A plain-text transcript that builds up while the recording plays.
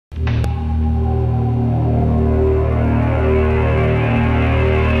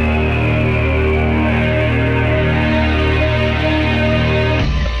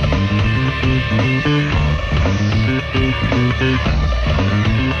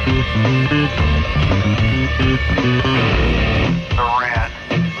Rant.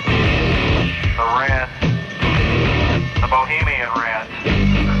 The Rant. The Bohemian Rant.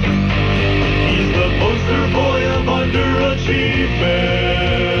 He's the poster boy of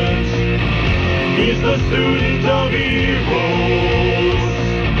underachievement. He's the student of heroes.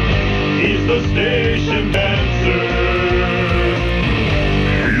 He's the station dancer.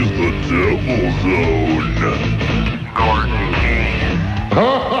 He's the devil's own Gordon Key.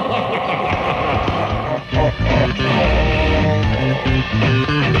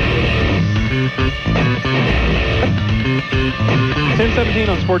 .17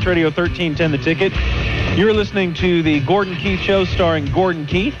 on Sports Radio 1310 The Ticket. You're listening to the Gordon Keith Show starring Gordon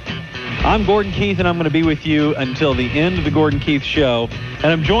Keith. I'm Gordon Keith, and I'm going to be with you until the end of the Gordon Keith Show. And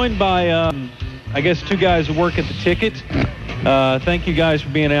I'm joined by, I guess, two guys who work at the Ticket. Thank you guys for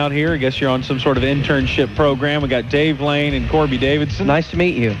being out here. I guess you're on some sort of internship program. We got Dave Lane and Corby Davidson. Nice to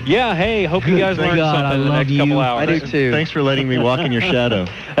meet you. Yeah, hey, hope you guys learned something in the next couple hours. I do too. Thanks for letting me walk in your shadow.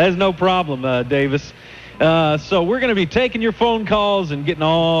 That's no problem, Davis. So we're going to be taking your phone calls and getting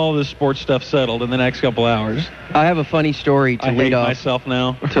all the sports stuff settled in the next couple hours. I have a funny story to lead off. Myself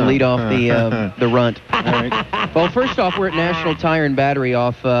now. To lead off the runt. All right. Well, first off, we're at National Tire and Battery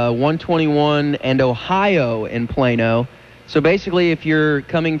off 121 and Ohio in Plano. So basically, if you're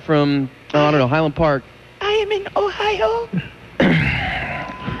coming from, I don't know, Highland Park. I am in Ohio.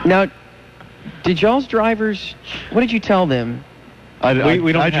 Now, did y'all's drivers, what did you tell them? I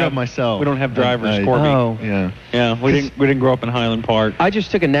drove myself. We don't have drivers, Corby. Oh. Yeah, we didn't grow up in Highland Park. I just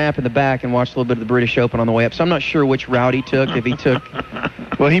took a nap in the back and watched a little bit of the British Open on the way up, so I'm not sure which route he took, if he took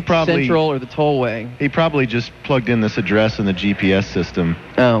well, he probably Central or the tollway. He probably just plugged in this address in the GPS system.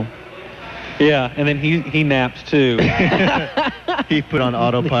 Oh. Yeah, and then he naps too. He put on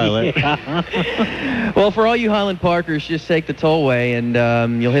autopilot. Yeah. Well, for all you Highland Parkers, just take the tollway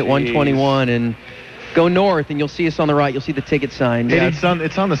and you'll hit 121 and go north, and you'll see us on the right. You'll see the ticket sign. Yeah. It's on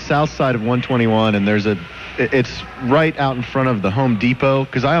the south side of 121, and it's right out in front of the Home Depot,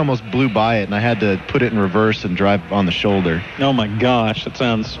 because I almost blew by it, and I had to put it in reverse and drive on the shoulder. Oh, my gosh. That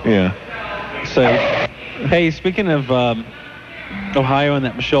sounds safe. Hey, speaking of Ohio and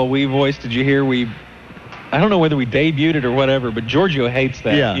that Michelle Wee voice, did you hear I don't know whether we debuted it or whatever, but Giorgio hates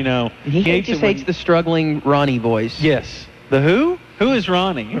that. Yeah. You know, he just hates the struggling Ronnie voice. Yes. The who? Who is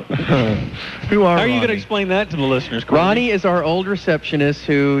Ronnie? Who are How are you Ronnie? going to explain that to the listeners, Corby? Ronnie is our old receptionist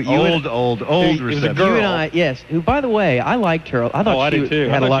who... Old receptionist. was a girl. You and I, yes. Who, by the way, I liked her. I thought did too.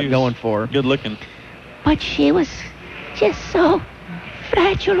 had a lot going for her. Good looking. But she was just so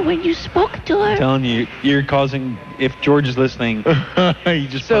fragile when you spoke to her. I'm telling you, you're causing, if George is listening, You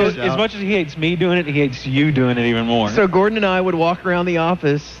just so pushed as out. much as he hates me doing it, he hates you doing it even more. So Gordon and I would walk around the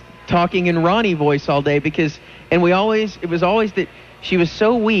office talking in Ronnie voice all day because... And it was always that she was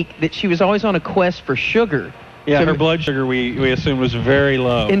so weak that she was always on a quest for sugar. Yeah, So- her blood sugar, we assumed, was very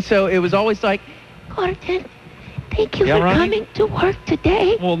low. And so it was always like, Gordon, thank you Yeah, for Ronnie? coming to work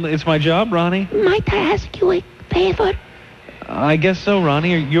today. Well, it's my job, Ronnie. Might I ask you a favor? I guess so,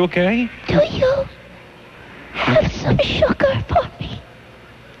 Ronnie. Are you okay? Do you have some sugar for me?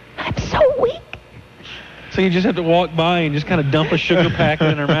 I'm so weak. So you just have to walk by and just kind of dump a sugar packet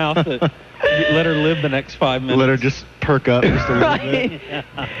in her mouth that let her live the next 5 minutes. Let her just perk up just a little bit.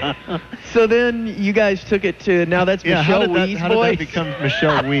 right. So then you guys took it to, now that's Michelle Wee's how did voice. that become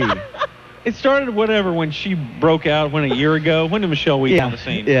Michelle Wee? It started when she broke out, a year ago. When did Michelle Wee come on the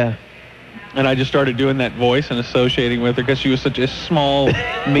scene? Yeah. And I just started doing that voice and associating with her because she was such a small,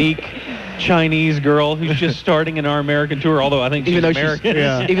 meek Chinese girl who's just starting in our American tour, although I think she's American.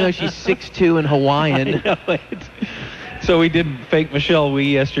 Even though she's 6'2" and Hawaiian. I know it. So we did fake Michelle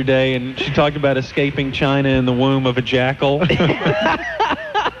Wee yesterday, and she talked about escaping China in the womb of a jackal.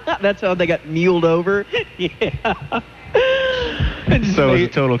 That's how they got muled over. Yeah. So it was a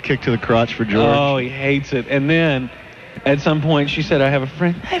total kick to the crotch for George. Oh, he hates it. And then at some point she said, I have a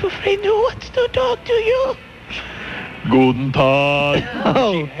friend who wants to talk to you. Guten Tag.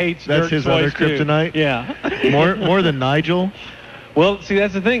 Oh, She hates that's Dirk's his other voice, too. kryptonite? Yeah. More than Nigel? Well, see,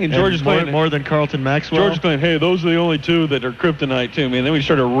 that's the thing. And George is playing... more than Carlton Maxwell? George is going, hey, those are the only two that are kryptonite to me. And then we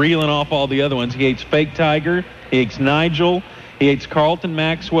started reeling off all the other ones. He hates Fake Tiger. He hates Nigel. He hates Carlton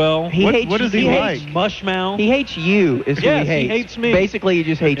Maxwell. What does he like? Mushmouth. He hates you is who Yes, he he hates. hates me. Basically, he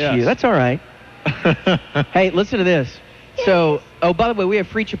just hates Yes. you. That's all right. Hey, listen to this. So, by the way, we have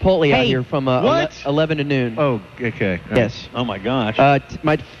free Chipotle out here from 11 to noon. Oh, okay. Yes. Oh, my gosh.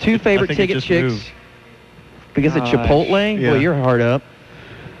 My two favorite I think it ticket just chicks. moved. Because of Gosh. Chipotle? Yeah. Well, you're hard up.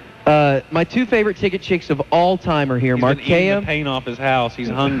 My two favorite ticket chicks of all time are here, He's been eating the Markea paint off his house. He's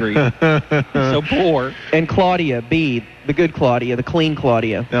hungry. He's so poor. and Claudia B, the good Claudia, the clean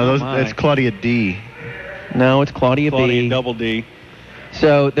Claudia. No, my. that's Claudia D. No, it's Claudia Claudia B. Double D.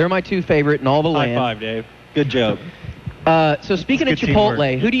 So they're my two favorite in all the High land. five, Dave. Good job. So speaking of Good Chipotle,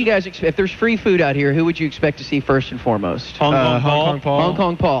 teamwork. who do you guys expect? If there's free food out here, who would you expect to see first and foremost? Hong Kong Paul. Hong Kong Paul. Hong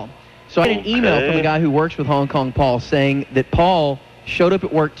Kong Paul. So I had an email from a guy who works with Hong Kong Paul saying that Paul showed up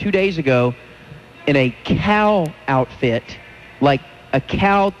at work 2 days ago in a cow outfit, like a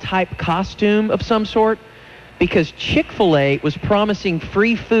cow-type costume of some sort, because Chick-fil-A was promising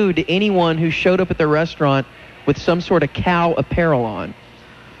free food to anyone who showed up at their restaurant with some sort of cow apparel on.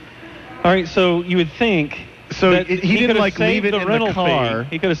 All right, so you would think So that he could didn't have like leave saved it the in rental the car. fee.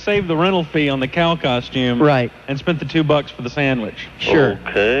 He could have saved the rental fee on the cow costume, Right. and spent the $2 for the sandwich. Sure.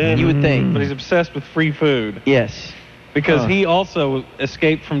 Okay. You would think. But he's obsessed with free food Yes. because Huh. he also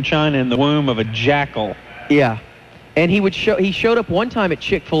escaped from China in the womb of a jackal. Yeah. And he showed up one time at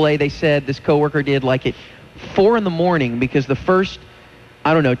Chick-fil-A, they said, this coworker did, like at 4 in the morning because the first,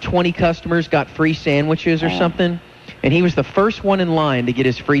 20 customers got free sandwiches or something. And he was the first one in line to get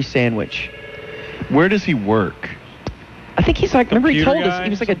his free sandwich. Where does he work? I think he's like, remember he Computer told us guy he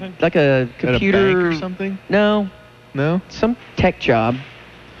was or like something? a At a computer bank or something? No, No? some tech job.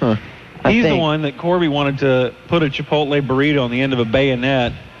 Huh. I He's the think. one that Corby wanted to put a Chipotle burrito on the end of a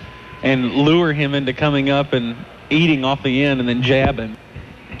bayonet and lure him into coming up and eating off the end and then jabbing.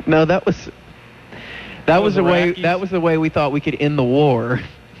 No, that was was the way Iraqis? that was the way we thought we could end the war.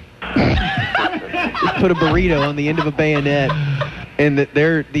 Just put a burrito on the end of a bayonet, and that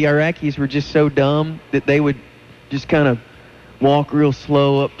the Iraqis were just so dumb that they would just kind of walk real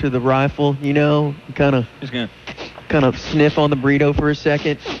slow up to the rifle, kind He's gonna. of sniff on the burrito for a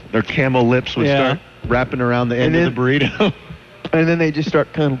second, Their camel lips would Yeah. start wrapping around the end And of the burrito. and then they just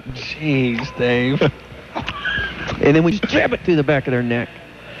start kind of, Jeez, Dave. and then we just jab it through the back of their neck,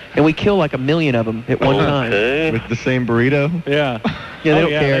 and we kill like 1 million of them at one time. Okay. With the same burrito. Yeah. Yeah, they Oh, don't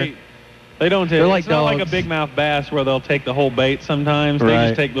care. They don't take. They're like It's not like a dogs. big mouth bass where they'll take the whole bait sometimes. They Right.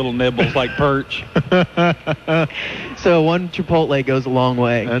 just take little nibbles like perch. So one Chipotle goes a long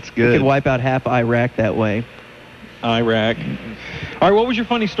way. That's We good. could wipe out half Iraq that way. Iraq. All right, what was your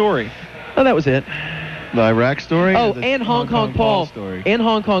funny story? Oh, that was it. The Iraq story? Oh, or the and Hong Kong Paul. story? And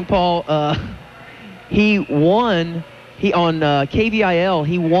Hong Kong Paul, he won. He on KVIL.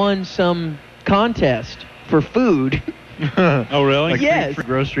 He won some contest for food. Oh, really? Like Yes. free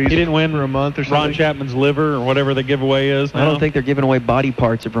groceries He didn't win for a month or something? Ron Chapman's liver or whatever the giveaway is. I don't think they're giving away body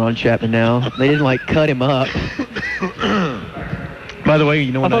parts of Ron Chapman now. They didn't like cut him up. By the way,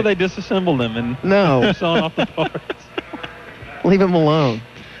 you know I when thought they disassembled him and No, sawing off the parts. leave him alone.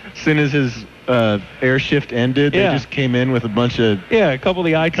 as soon as his air shift ended, Yeah. they just came in with a bunch of... Yeah, a couple of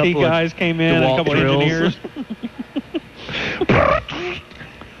the IT Couple of guys came in, a DeWalt couple of drills. engineers.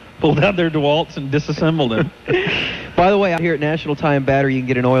 Pulled out their DeWalts and disassembled him. By the way, out here at National Tire and Battery, you can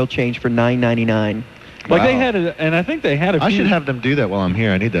get an oil change for $9.99. Like they Wow. had, and I think they had a few. I should have them do that while I'm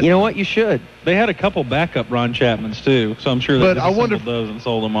here. I need that. You know what? You should. They had a couple backup Ron Chapmans too, so I'm sure they But I wonder disassembled those and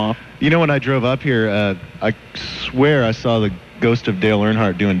sold them off. You know, when I drove up here, I swear I saw the ghost of Dale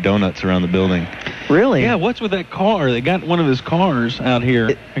Earnhardt doing donuts around the building. Really? Yeah, what's with that car? They got one of his cars out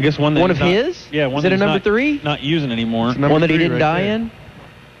here. I guess one that One he's of not- his? Yeah, one Is it that a he's number not- 3? Not using anymore. It's number One that he 3 didn't right die there. in?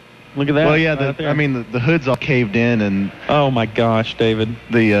 Look at that. Well, yeah, right there. I mean, the hood's all caved in, and Oh my gosh, David,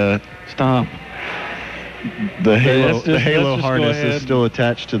 the stop. halo let's the just- halo let's just go harness ahead. is still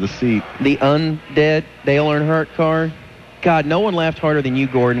attached to the seat. The undead Dale Earnhardt car? God, no one laughed harder than you,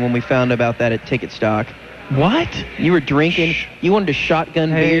 Gordon, when we found about that at Ticket Stock. What? You were drinking. You wanted to shotgun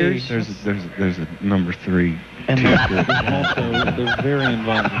Hey. beers. There's a number 3. And there's also they're very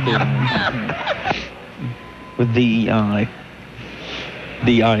involved with DEI.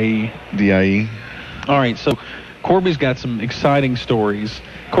 DIE. DIE. All right, so Corby's got some exciting stories.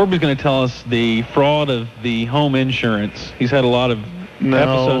 Corby's going to tell us the fraud of the home insurance. He's had a lot of No,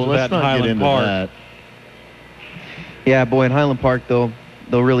 episodes of let's that in not get Highland into Park. that. Yeah, boy, in Highland Park, they'll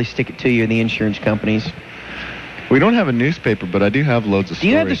really stick it to you in the insurance companies. We don't have a newspaper, but I do have loads of stories. Do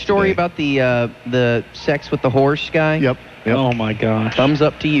you have the story today. about the sex with the horse guy? Yep. Oh my gosh. Thumbs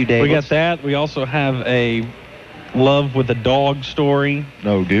up to you, Dave. We got that. We also have a love with a dog story.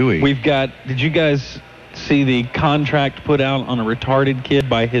 Oh, do we? We've got, did you guys see the contract put out on a retarded kid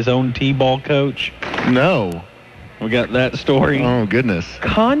by his own T-ball coach? No. We got that story. Oh, goodness.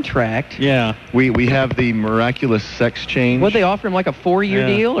 Contract? Yeah. We have the miraculous sex change. What, they offer him like a 4-year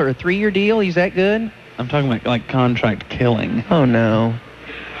Yeah. deal or a 3-year deal? He's that good? I'm talking about like contract killing. Oh, no.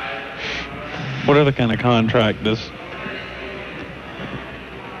 What other kind of contract does...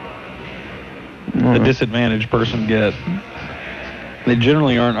 the disadvantaged person get. They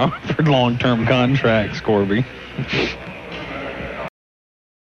generally aren't offered long-term contracts, Corby.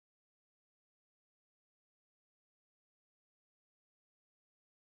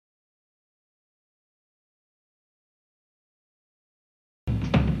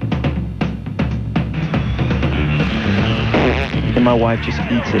 And my wife just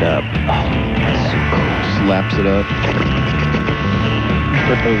eats it up. Slaps it up.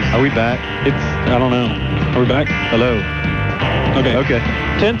 Are we back? I don't know. Are we back? Hello. Okay. Okay.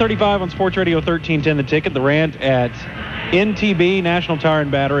 10:35 on Sports Radio 1310 The Ticket. The Rant at NTB, National Tire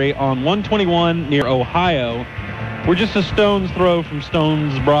and Battery on 121 near Ohio. We're just a stone's throw from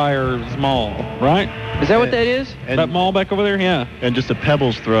Stonesbriar's Mall, right? Is that what that is? That mall back over there? Yeah. And just a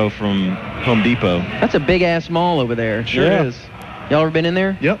pebbles throw from Home Depot. That's a big-ass mall over there. Sure Yeah. is. Y'all ever been in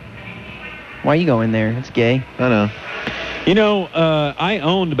there? Yep. Why you go in there? It's gay. I know. You know, I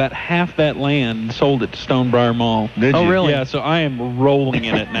owned about half that land and sold it to Stonebriar Mall. Did Oh, you? really? Yeah, so I am rolling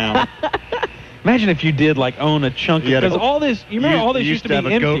in it now. Imagine if you did, like, own a chunk. You had Because a- all this, you remember you all this used used to to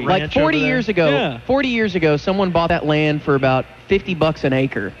be have a goat empty. ranch. Like 40 over there? years ago, Yeah. 40 years ago, someone bought that land for about $50 an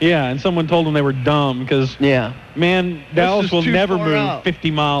acre. Yeah, and someone told them they were dumb because, Yeah, man, Dallas just will too never far move out.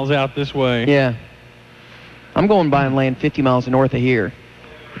 50 miles out this way. yeah. I'm going buying land 50 miles north of here.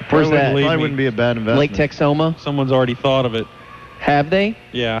 Where's Probably that? believe Probably me. wouldn't be a bad investment. Lake Texoma? Someone's already thought of it. Have they?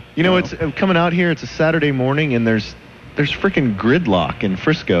 Yeah. You know, it's coming out here. It's a Saturday morning, and there's freaking gridlock in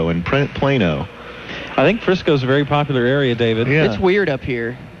Frisco and Plano. I think Frisco's a very popular area, David. Yeah. It's weird up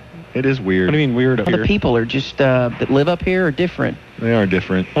here. It is weird. What do you mean weird up All here? the people are just, that live up here are different. They are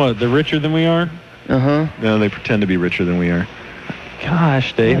different. What, they're richer than we are? Uh-huh. No, they pretend to be richer than we are.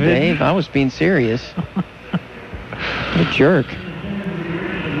 Gosh, Yeah, David. Dave, I was being serious. What a jerk.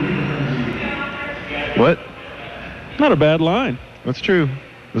 What? Not a bad line. That's true.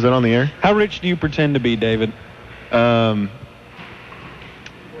 Was that on the air? How rich do you pretend to be, David?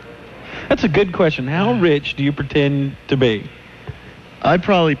 That's a good question. How rich do you pretend to be? I'd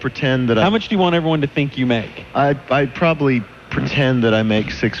probably pretend that How much do you want everyone to think you make? I'd probably pretend that I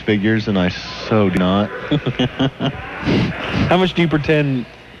make six figures, and I so do not. How much do you pretend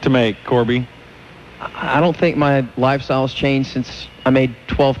to make, Corby? I don't think my lifestyle's changed since I made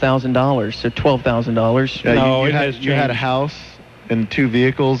 $12,000. So $12,000. Yeah, No, it you has had a changed. house and two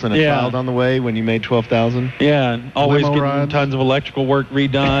vehicles and a Yeah. child on the way when you made 12,000. Yeah, and always Limo getting rides. tons of electrical work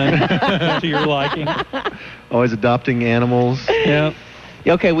redone to your liking. Always adopting animals. Yeah.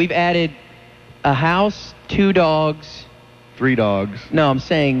 Okay, we've added a house, 2 dogs. 3 dogs. No, I'm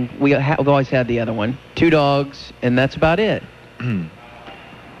saying we've always had the other one. 2 dogs, and that's about it.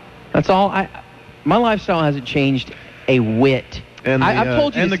 That's all. My lifestyle hasn't changed a whit. And I've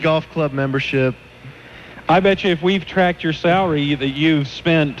told you and this- the golf club membership. I bet you if we've tracked your salary that you've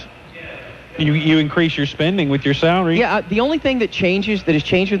spent, you increase your spending with your salary. Yeah, the only thing that has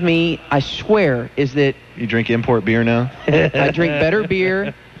changed with me, I swear, is that You drink import beer now? I drink better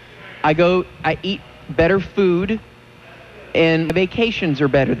beer, I eat better food, and my vacations are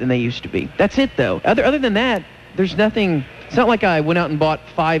better than they used to be. That's it, though. Other than that, there's nothing. It's not like I went out and bought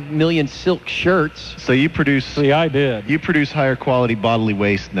 5 million silk shirts. So you produce See, I did. higher quality bodily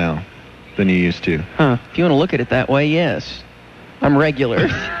waste now than you used to. Huh. If you want to look at it that way, yes. I'm regular.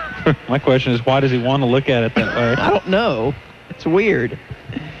 My question is, why does he want to look at it that way? I don't know. It's weird.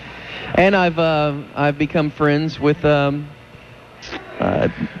 And I've become friends with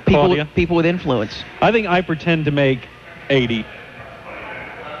Claudia? people with influence. I think I pretend to make 80.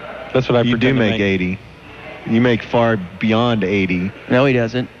 That's what I You pretend do to make 80. You make far beyond 80. No, he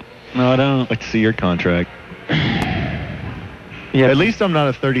doesn't. No, I don't. Let's see your contract. Yeah, At least I'm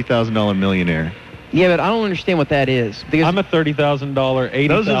not a $30,000 millionaire. Yeah, but I don't understand what that is. Because I'm a $30,000, $80,000.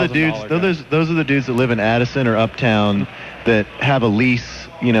 Those are the dudes. Those are the dudes that live in Addison or Uptown that have a lease,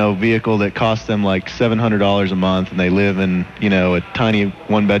 vehicle that costs them like $700 a month, and they live in, a tiny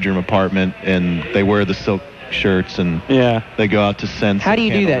one-bedroom apartment, and they wear the silk shirts, and Yeah. they go out to Sense. How do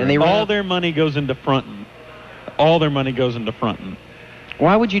you do that? And they run All up- their money goes into frontin'. All their money goes into frontin'.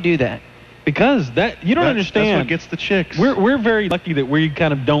 Why would you do that? Because you don't understand. That's what gets the chicks. We're very lucky that we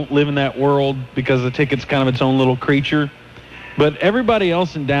kind of don't live in that world because the ticket's kind of its own little creature. But everybody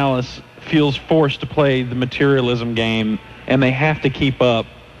else in Dallas feels forced to play the materialism game, and they have to keep up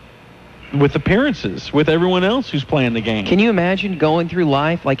with appearances with everyone else who's playing the game. Can you imagine going through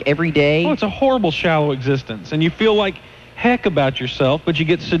life like every day? Oh, it's a horrible, shallow existence, and you feel like heck about yourself, but you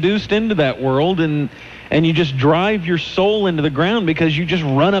get seduced into that world, and you just drive your soul into the ground because you just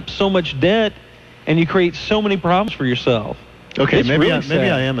run up so much debt, and you create so many problems for yourself. Okay, It's maybe really maybe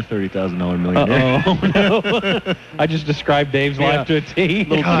sad. I am a $30,000 millionaire. Oh no! I just described Dave's life to a T.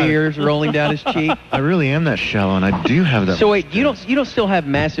 Little God. tears rolling down his cheek. I really am that shallow, and I do have that. So wait, you don't still have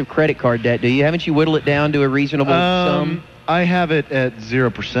massive credit card debt, do you? Haven't you whittled it down to a reasonable sum? I have it at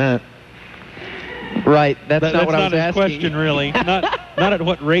 0%. Right, that's not what I was his asking. question, really. Not at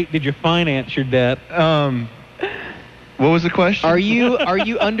what rate did you finance your debt? What was the question? Are you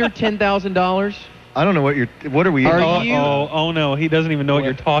under $10,000? I don't know what are we? Are you- Oh no, he doesn't even know what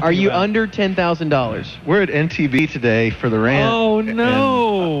you're talking about. Are you under $10,000? We're at NTV today for the rant. Oh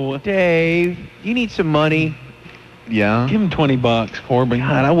no, Dave, you need some money. Yeah, give him $20, Corbin.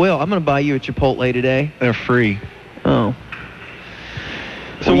 God, I will. I'm going to buy you a Chipotle today. they're free. Oh.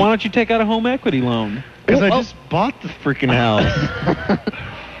 So why don't you take out a home equity loan? Because Well, I just bought the freaking house.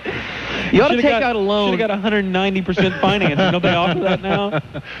 You ought to Should've take got- out a loan. Should've got 190% financing. Don't they offer that now?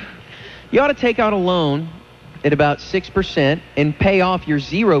 You ought to take out a loan at about 6% and pay off your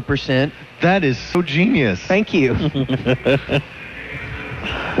 0%. That is so genius. Thank you.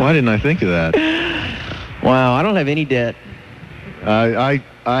 Why didn't I think of that? Wow, I don't have any debt. I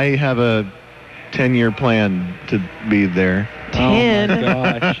have a 10-year plan to be there. 10. Oh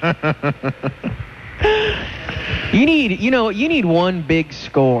my gosh. You need one big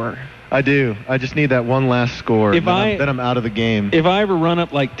score. I do. I just need that one last score. If then I'm out of the game. If I ever run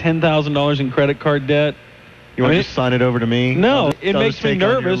up like $10,000 in credit card debt, You want I to mean, just sign it over to me? no, I'll it I'll makes just me take on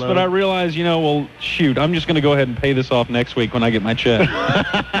your nervous, but load. I realize, well, shoot, I'm just going to go ahead and pay this off next week when I get my check.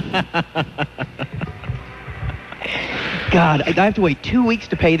 God, I have to wait 2 weeks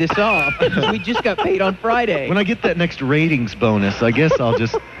to pay this off. We just got paid on Friday. When I get that next ratings bonus, I guess I'll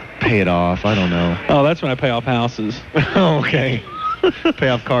just pay it off. I don't know. Oh, that's when I pay off houses. Okay. Pay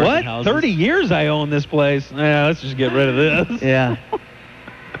off cars What? and houses. 30 years I own this place. Yeah, let's just get rid of this. Yeah.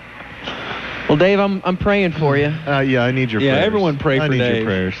 Well, Dave, I'm praying for you. Yeah, I need your Yeah, prayers. everyone pray I for need Dave. your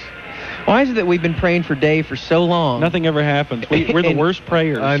prayers. Why is it that we've been praying for Dave for so long? Nothing ever happens. We're the And- worst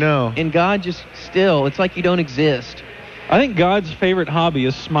prayers. I know. And God just still, it's like you don't exist. I think God's favorite hobby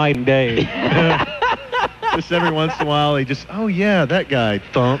is smiting Dave. Just every once in a while, he just, oh yeah, that guy,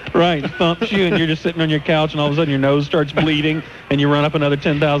 thump. Right, thumps you, and you're just sitting on your couch, and all of a sudden your nose starts bleeding, and you run up another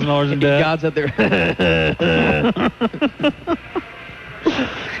 $10,000 in debt. God's up there.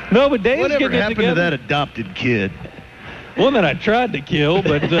 No, but Dave's Whatever getting it happened to together. that adopted kid? One that I tried to kill,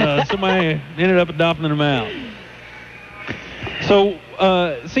 but somebody ended up adopting him out. So,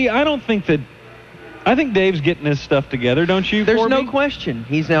 see, I think Dave's getting his stuff together, don't you, There's Corby? no question.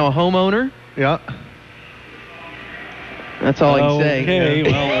 He's now a homeowner. Yeah. That's all I can say. Okay,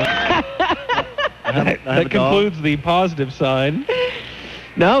 well, I have a that dog. concludes the positive side.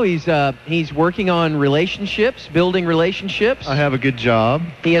 No, he's working on relationships, building relationships. I have a good job.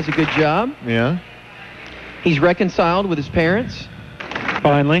 He has a good job. Yeah. He's reconciled with his parents.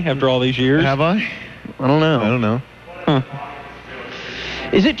 Finally, after all these years. Have I? I don't know. I don't know. Huh.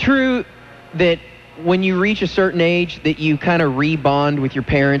 Is it true that when you reach a certain age that you kind of rebond with your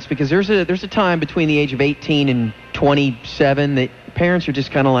parents? Because there's a time between the age of 18 and 27 that parents are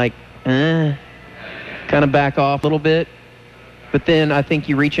just kind of like, kind of back off a little bit. But then I think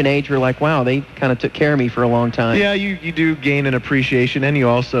you reach an age where you're like, wow, they kind of took care of me for a long time. Yeah, you do gain an appreciation, and you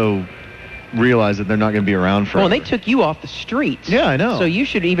also realize that they're not going to be around forever. Well, they took you off the streets. Yeah, I know. So you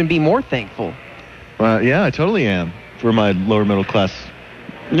should even be more thankful. Yeah, I totally am for my lower middle class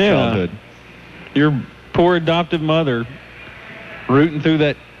childhood. Your poor adoptive mother rooting through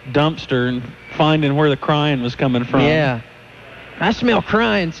that dumpster and finding where the crying was coming from. Yeah. I smell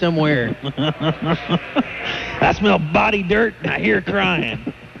crying somewhere. I smell body dirt and I hear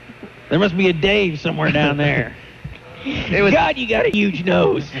crying. There must be a Dave somewhere down there. God, you got a huge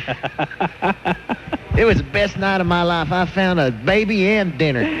nose. It was the best night of my life. I found a baby and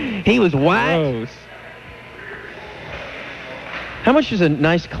dinner. He was white. Gross. How much does a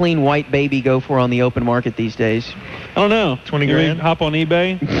nice, clean, white baby go for on the open market these days? I don't know. 20 You ready grand? to hop on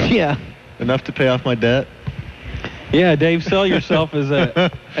eBay? Yeah. Enough to pay off my debt. Yeah, Dave, sell yourself as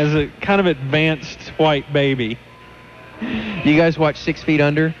a kind of advanced white baby. You guys watch 6 Feet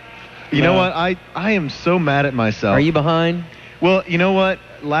Under? You know No. what? I am so mad at myself. Are you behind? Well, you know what?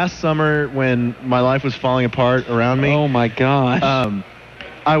 Last summer when my life was falling apart around me, Oh my gosh.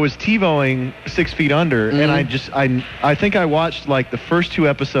 I was TiVoing 6 Feet Under, and I think I watched like the first 2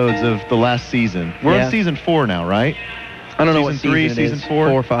 episodes of the last season. We're Yeah. on season 4 now, right? I don't know what Season 3, season it season is. 4?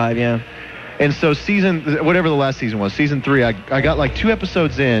 4 or 5, yeah. And so whatever the last season was, season 3, I got like 2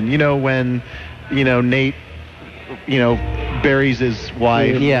 episodes in, when, Nate, buries his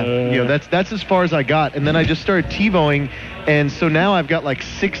wife. Yeah. You know, that's as far as I got. And then I just started TiVoing, and so now I've got like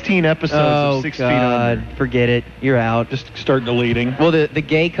 16 episodes of 6 Feet Under. Forget it. You're out. Just start deleting. Well, the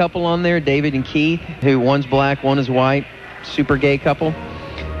gay couple on there, David and Keith, who one's black, one is white, super gay couple,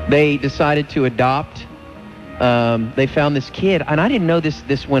 they decided to adopt. They found this kid, and I didn't know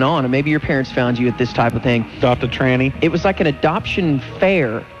this went on, and maybe your parents found you at this type of thing. Adopt a tranny. It was like an adoption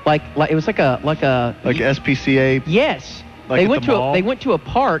fair, like it was like a SPCA. Yes. Like they at went the to mall? they went to a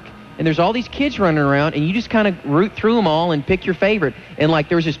park, and there's all these kids running around, and you just kind of root through them all and pick your favorite. And like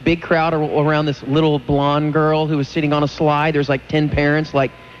there was this big crowd around this little blonde girl who was sitting on a slide. There's like 10 parents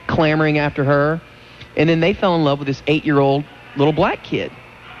like clamoring after her, and then they fell in love with this 8-year-old little black kid.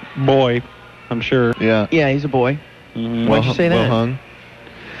 Boy, I'm sure. Yeah. Yeah, he's a boy. Mhm. Why'd you say that? Will Hung.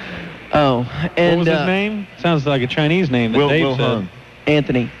 Oh, and What was his name? Sounds like a Chinese name that Will Dave said. Hung.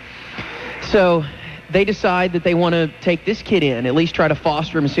 Anthony. So they decide that they want to take this kid in, at least try to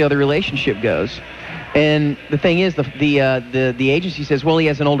foster him and see how the relationship goes. And the thing is, the agency says, well, he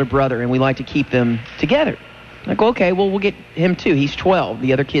has an older brother, and we like to keep them together. I go, okay, well, we'll get him too. He's 12.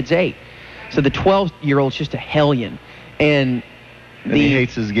 The other kid's 8. So the 12-year-old's just a hellion. And he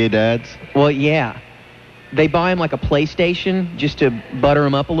hates his gay dads. Well, yeah. They buy him like a PlayStation just to butter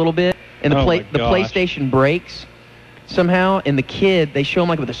him up a little bit. And the PlayStation breaks somehow, and the kid, they show him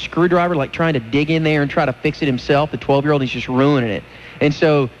like with a screwdriver, like trying to dig in there and try to fix it himself. The 12-year-old, he's just ruining it. And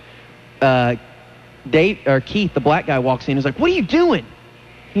so Keith, the black guy, walks in and is like, what are you doing?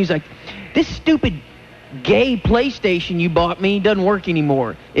 He's like, this stupid gay PlayStation you bought me doesn't work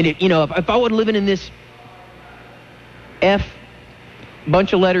anymore. And if I was living in this F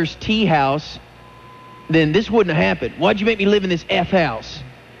bunch of letters T house, then this wouldn't have happened. Why'd you make me live in this F house?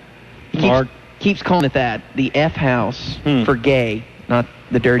 He keeps calling it that, the F house for gay, not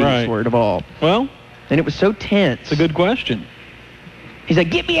the dirtiest word of all. Well, and it was so tense. It's a good question. He's like,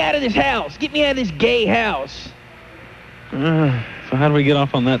 get me out of this house. Get me out of this gay house. So how do we get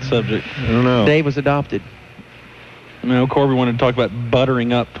off on that subject? I don't know. Dave was adopted. No, Corby wanted to talk about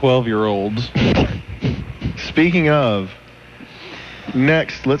buttering up 12-year-olds. Speaking of,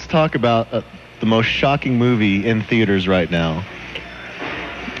 next, let's talk about the most shocking movie in theaters right now.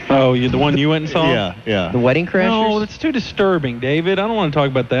 Oh, the one you went and saw? Yeah. The Wedding Crashers? No, that's too disturbing, David. I don't want to talk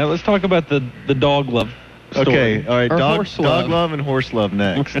about that. Let's talk about the dog love story. Okay, all right. Or Dog horse love. love and horse love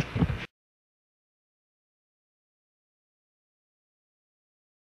next.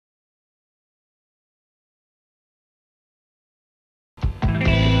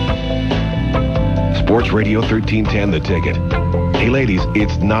 Sports Radio 1310 The Ticket. Hey ladies,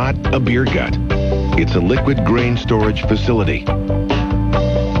 it's not a beer gut. It's a liquid grain storage facility.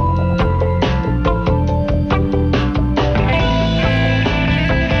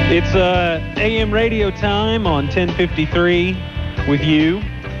 It's AM radio time on 1053 with you.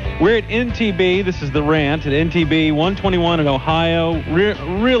 We're at NTB. This is the Rant at NTB 121 in Ohio,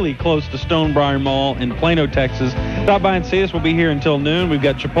 really close to Stonebriar Mall in Plano, Texas. Stop by and see us. We'll be here until noon. We've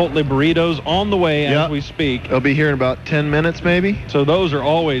got Chipotle burritos on the way as we speak. I'll be here in about 10 minutes maybe. So those are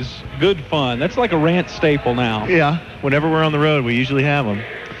always good fun. That's like a Rant staple now. Yeah. Whenever we're on the road, we usually have them.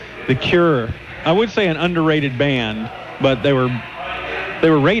 The Cure. I would say an underrated band, but they were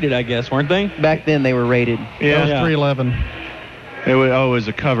rated, I guess, weren't they? Back then, they were rated. Yeah. That was 311. It was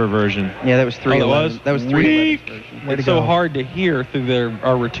a cover version. Yeah, that was 311. Oh, that was 311 version. It's so hard to hear through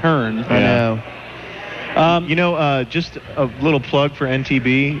our return. I know. Just a little plug for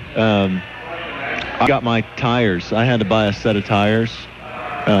NTB. I got my tires. I had to buy a set of tires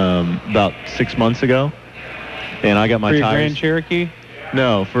about 6 months ago, and I got my for your tires. Grand Cherokee?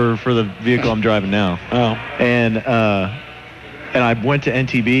 No, for the vehicle I'm driving now. Oh. And I went to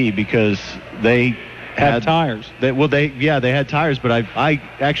NTB because they had tires. They had tires, but I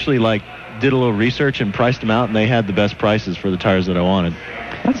actually did a little research and priced them out, and they had the best prices for the tires that I wanted.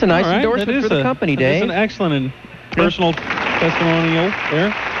 That's a nice endorsement for the company, Dave. That's an excellent and personal testimonial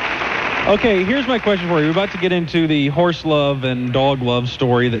there. Okay, here's my question for you. We're about to get into the horse love and dog love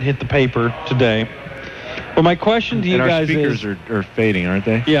story that hit the paper today. But my question to you guys is... our speakers are fading, aren't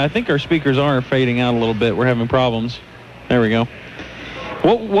they? Yeah, I think our speakers are fading out a little bit. We're having problems. There we go.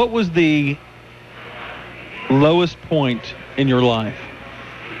 What was the lowest point in your life?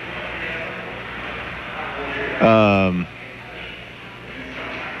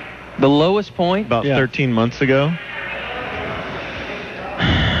 The lowest point? About 13 months ago.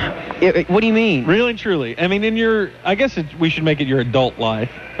 What do you mean? Really and truly. I mean, I guess we should make it your adult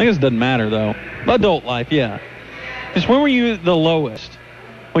life. I guess it doesn't matter, though. Adult life, yeah. Just when were you the lowest?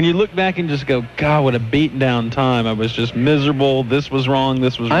 When you look back and just go, God, what a beaten down time. I was just miserable. This was wrong.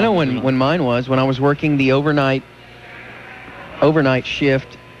 This was wrong. I know when mine was. When I was working the overnight overnight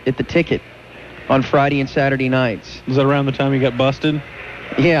shift at the Ticket on Friday and Saturday nights. Was that around the time you got busted?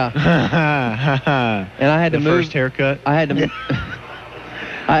 Yeah. And I had to move. First haircut. I had to.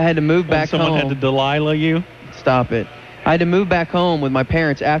 I had to move back Someone home. had to Delilah you? Stop it. I had to move back home with my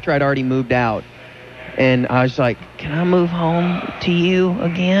parents after I'd already moved out. And I was like, can I move home to you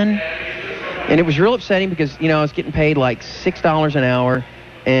again? And it was real upsetting because, you know, I was getting paid like $6 an hour.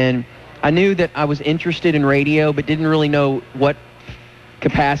 And I knew that I was interested in radio, but didn't really know what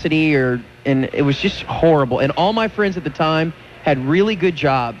capacity and it was just horrible. And all my friends at the time had really good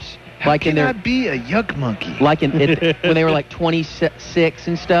jobs. How can I be a yuck monkey? Like when they were like 26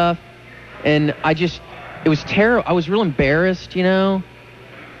 and stuff. And it was terrible. I was real embarrassed, you know.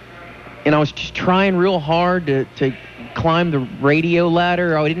 And I was just trying real hard to climb the radio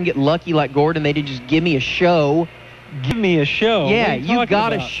ladder. I didn't get lucky like Gordon. They did just give me a show. Give me a show? Yeah, you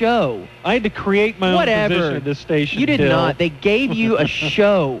got about? A show. I had to create my own position at this station. You did Bill. not. They gave you a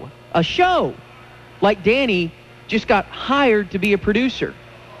show. A show. Like Danny just got hired to be a producer.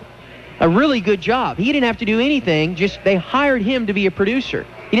 A really good job. He didn't have to do anything. Just they hired him to be a producer.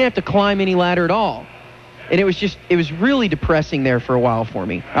 He didn't have to climb any ladder at all. And it was really depressing there for a while for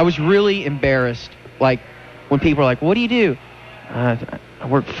me. I was really embarrassed. Like when people were like, what do you do? I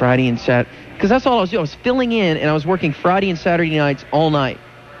work Friday and Saturday. Because that's all I was doing. I was filling in, and I was working Friday and Saturday nights all night.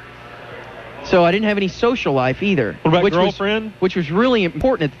 So I didn't have any social life either. What about girlfriend? Which was really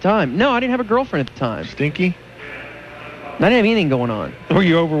important at the time. No, I didn't have a girlfriend at the time. Stinky? I didn't have anything going on. Were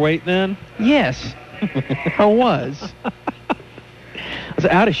you overweight then? Yes. I was. I was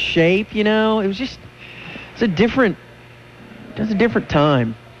out of shape, you know. It was a different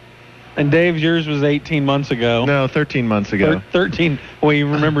time. And Dave's, yours was 18 months ago. No, 13 months ago. 13. Well, he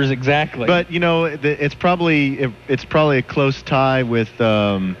remembers exactly. But you know, it's probably a close tie with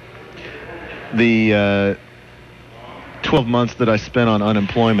the 12 months that I spent on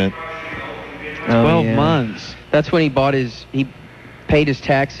unemployment. 12 months. That's when he paid his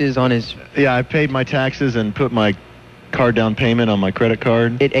taxes on his... Yeah, I paid my taxes and put my car down payment on my credit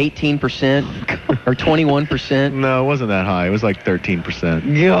card. At 18% or 21%? No, it wasn't that high. It was like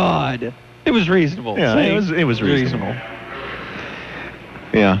 13%. God. It was reasonable. Yeah, it was reasonable.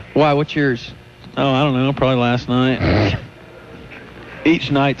 Yeah. Why? What's yours? Oh, I don't know. Probably last night.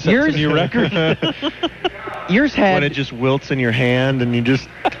 Each night sets a new record. Yours had... When it just wilts in your hand and you just...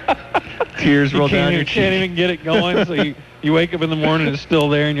 tears roll down your cheek. You can't even get it going, so you wake up in the morning and it's still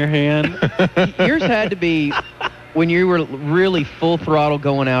there in your hand. Yours had to be when you were really full throttle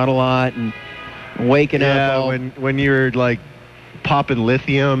going out a lot and waking up. Yeah, when you were like popping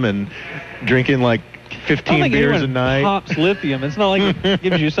lithium and drinking like 15 beers a night. Pops lithium. It's not like it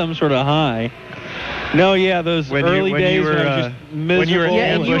gives you some sort of high. No, yeah, those early days were just miserable. When you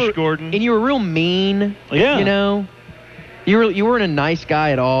were ambush Gordon. And you were real mean. Yeah. You know? You weren't a nice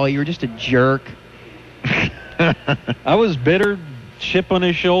guy at all. You were just a jerk. I was bitter, chip on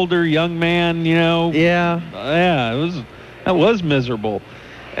his shoulder, young man, you know. Yeah. Yeah, that was miserable.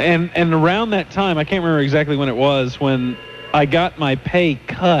 And around that time, I can't remember exactly when it was, when I got my pay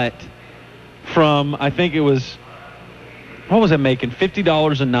cut from, I think it was, what was I making?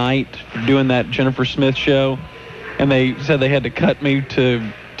 $50 a night for doing that Jennifer Smith show. And they said they had to cut me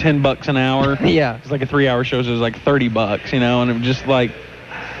to $10 an hour. Yeah. It's like a 3-hour show, so it was like $30, you know, and it was just like,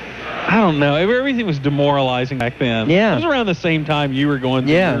 I don't know. Everything was demoralizing back then. Yeah. It was around the same time you were going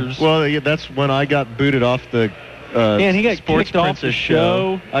through yours. Well, yeah, that's when I got booted off the and he got Sports kicked off Princess the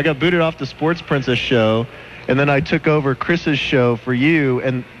show. I got booted off the Sports Princess show, and then I took over Chris's show for you,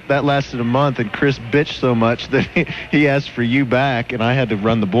 and that lasted a month, and Chris bitched so much that he asked for you back, and I had to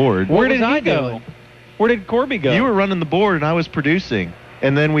run the board. Where did he go? Where did Corby go? You were running the board, and I was producing,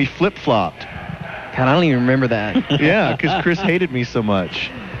 and then we flip-flopped. God, I don't even remember that. Yeah, because Chris hated me so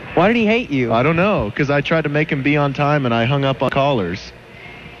much. Why did he hate you? I don't know, because I tried to make him be on time, and I hung up on callers.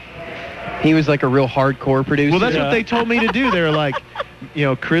 He was like a real hardcore producer. Well, that's what they told me to do. They were like, you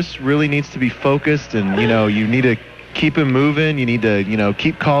know, Chris really needs to be focused, and, you know, you need to keep him moving. You need to, you know,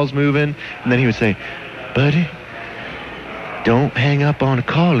 keep calls moving. And then he would say, buddy, don't hang up on a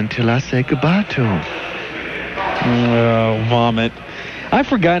call until I say goodbye to him. Oh, vomit. I've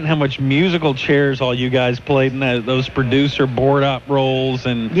forgotten how much musical chairs all you guys played in those producer board-op roles.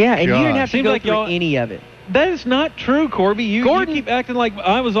 And yeah, and you didn't have to seems go like through any of it. That is not true, Corby. You keep acting like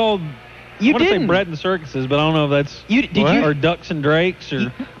I was all... You I want to say didn't. bread and circuses, but I don't know if that's... Did you? Or ducks and drakes,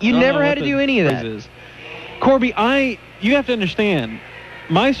 or... You never had to do any of that. Is. Corby, you have to understand,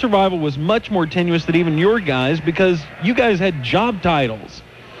 my survival was much more tenuous than even your guys, because you guys had job titles.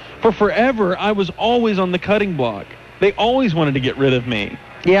 For forever, I was always on the cutting block. They always wanted to get rid of me.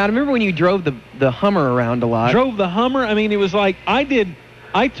 Yeah, I remember when you drove the Hummer around a lot. Drove the Hummer. I mean, it was like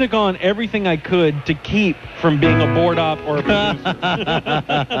I took on everything I could to keep from being a board op or a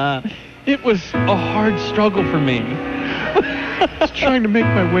producer. It was a hard struggle for me. Just trying to make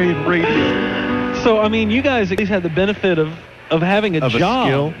my way in radio. So, I mean, you guys at least had the benefit of having a job. A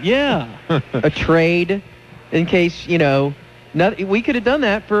skill? Yeah. A trade, in case, we could have done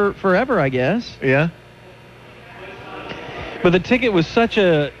that for forever, I guess. Yeah. But the ticket was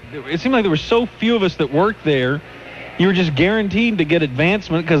it seemed like there were so few of us that worked there. You were just guaranteed to get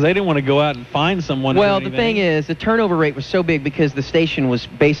advancement because they didn't want to go out and find someone. Well, the thing is, the turnover rate was so big because the station was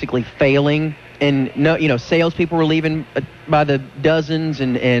basically failing, and salespeople were leaving by the dozens,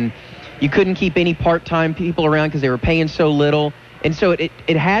 and you couldn't keep any part-time people around because they were paying so little. And so it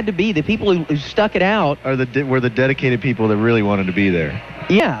had to be the people who stuck it out. Were the dedicated people that really wanted to be there.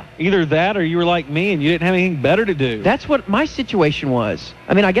 Yeah. Either that or you were like me and you didn't have anything better to do. That's what my situation was.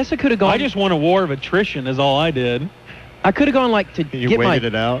 I mean, I guess I could have gone. I just won a war of attrition is all I did. I could have gone to You get my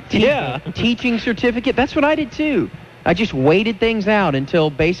waited it out? teaching certificate. That's what I did too. I just waited things out until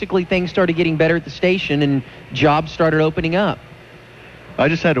basically things started getting better at the station and jobs started opening up. I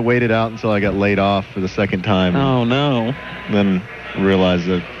just had to wait it out until I got laid off for the second time. Oh, no. Then realized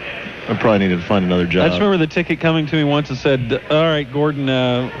that I probably needed to find another job. I just remember the ticket coming to me once and said, all right, Gordon,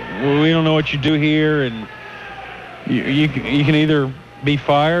 we don't know what you do here, and you can either be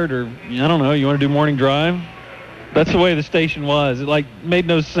fired or, I don't know, you want to do morning drive? That's the way the station was. It, made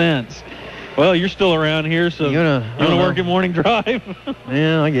no sense. Well, you're still around here, so you want to work at morning drive?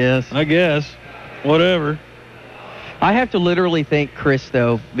 Yeah, I guess. I guess. Whatever. I have to literally thank Chris,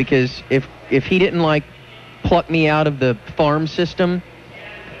 though, because if he didn't, pluck me out of the farm system,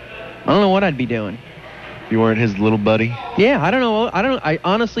 I don't know what I'd be doing. You weren't his little buddy? Yeah, I don't know. I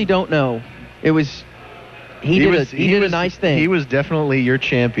honestly don't know. It was... He did a nice thing. He was definitely your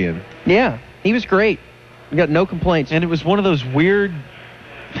champion. Yeah, he was great. We got no complaints. And it was one of those weird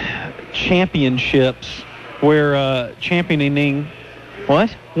championships where championing...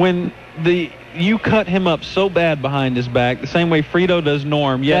 What? When you cut him up so bad behind his back, the same way Frito does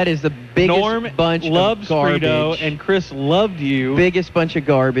Norm. Yet that is the biggest Norm bunch loves of garbage. Frito, and Chris loved you. Biggest bunch of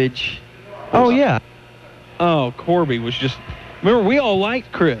garbage. Oh, yeah. Oh, Corby was just... Remember, we all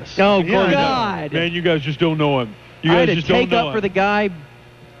liked Chris. Oh, yeah, God. Man, you guys just don't know him. You I guys had just to take don't know up him. for the guy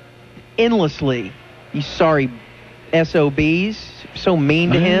endlessly. You sorry SOBs. So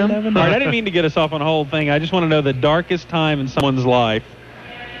mean to him. All right, I didn't mean to get us off on a whole thing. I just want to know the darkest time in someone's life.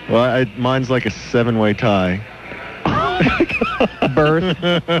 Well, mine's like a 7-way tie. Birth.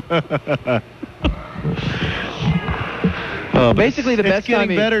 Basically, the best getting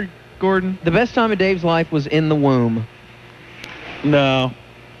time. Better, Gordon. The best time of Dave's life was in the womb. No.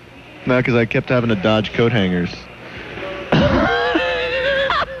 No, because I kept having to dodge coat hangers.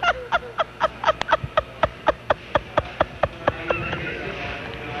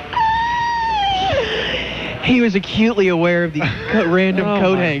 He was acutely aware of the random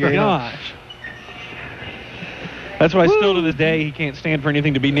coat hanger. Gosh. That's why still to this day he can't stand for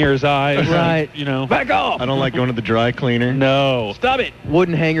anything to be near his eyes. Right. Back off. I don't like going to the dry cleaner. No. Stop it.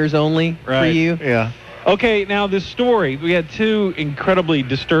 Wooden hangers only for Right. you. Yeah. Okay, now this story. We had two incredibly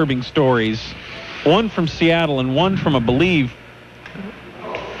disturbing stories. One from Seattle and one from, I believe,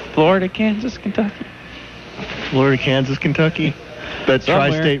 Florida, Kansas, Kentucky. Florida, Kansas, Kentucky. That Somewhere.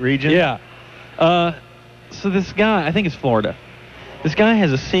 tri-state region? Yeah. So this guy, I think it's Florida. This guy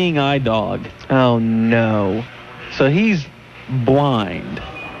has a seeing eye dog. Oh, no. So he's blind.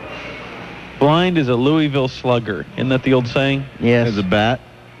 Blind is a Louisville slugger. Isn't that the old saying? Yes. As a bat?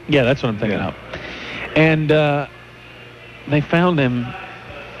 Yeah, that's what I'm thinking Yeah. of. And they found him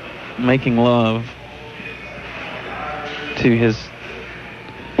making love to his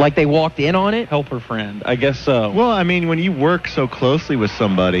Like they walked in on it? helper friend. I guess so. Well, I mean, when you work so closely with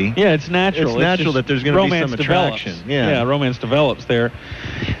somebody, Yeah, it's natural. It's natural just that there's gonna be some romance develops. attraction. Yeah. Romance develops there.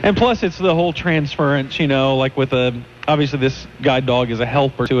 And plus, it's the whole transference, like with obviously this guide dog is a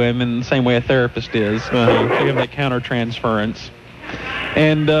helper to him in the same way a therapist is. So you have that counter-transference.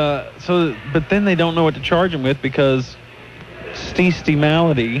 And but then they don't know what to charge him with because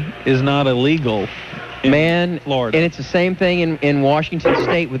steamality is not illegal in Florida. And it's the same thing in Washington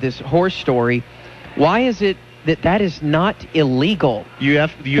State with this horse story. Why is it that is not illegal?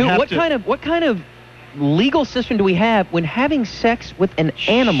 What kind of legal system do we have when having sex with an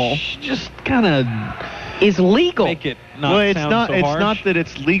animal just kind of is legal? make it not well, it's sound not. so It's harsh. not that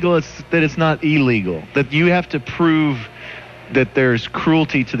it's legal. It's that it's not illegal. That you have to prove that there's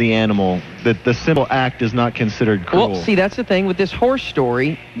cruelty to the animal. That the simple act is not considered cruel. Well, see, that's the thing with this horse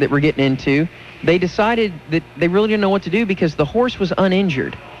story that we're getting into. they decided that they really didn't know what to do because the horse was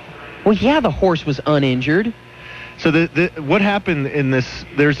uninjured. Well, yeah, the horse was uninjured. So what happened in this,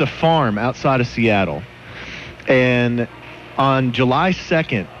 there's a farm outside of Seattle, and on July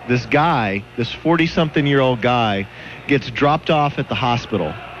 2nd, this guy, this 40-something-year-old guy, gets dropped off at the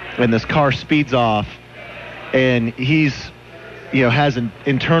hospital, and this car speeds off, and he's, has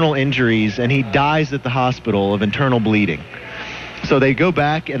internal injuries, and he dies at the hospital of internal bleeding. So they go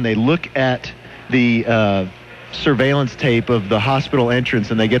back and they look at the surveillance tape of the hospital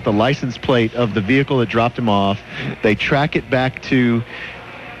entrance, and they get the license plate of the vehicle that dropped him off. They track it back to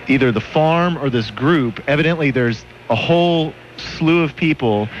either the farm or this group. Evidently, there's a whole slew of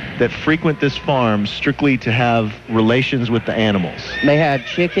people that frequent this farm strictly to have relations with the animals. They had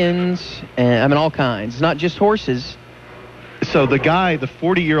chickens, and all kinds, not just horses. So the guy, the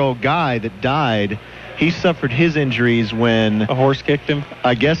 40-year-old guy that died, he suffered his injuries when A horse kicked him?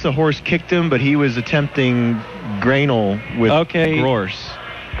 I guess a horse kicked him, but he was attempting granal with Gorse.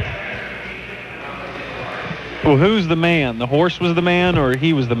 Well, who's the man? The horse was the man, or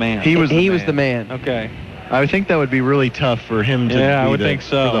he was the man? He was the man. Okay. I would think that would be really tough for him to Yeah, I be would think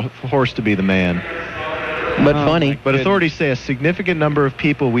so. for the horse to be be the man. But Oh, funny. my But goodness. authorities say a significant number of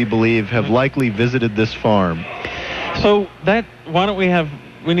people, we believe, have likely visited this farm. So why don't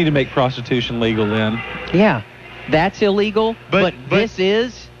we need to make prostitution legal then? Yeah, that's illegal, But- but this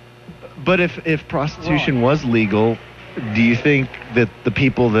is... But if prostitution was legal, do you think that the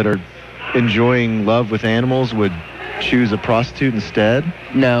people that are enjoying love with animals would choose a prostitute instead?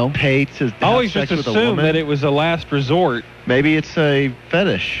 No. Pay to have I always sex just with a assumed woman? that it was a last resort. Maybe it's a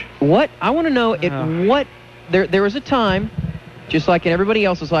fetish. What? I want to know there was a time, just like in everybody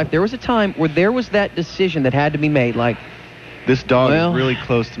else's life, there was a time where there was that decision that had to be made, like, This dog Well, is really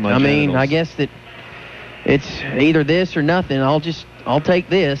close to my I mean, genitals. I guess that it's either this or nothing. I'll take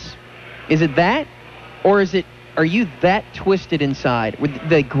this. Is it that? Or are you that twisted inside? Would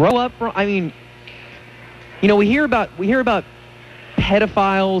they grow up wrong? I mean, we hear about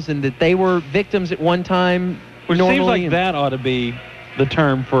pedophiles and that they were victims at one time. Which normally, seems like and- that ought to be the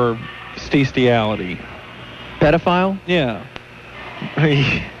term for bestiality. Pedophile? Yeah.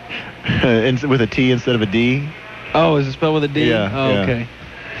 With a T instead of a D. Oh, is it spelled with a D? Yeah, Oh, yeah. okay.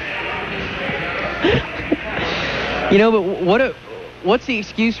 But what's the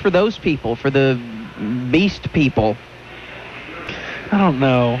excuse for those people, for the beast people? I don't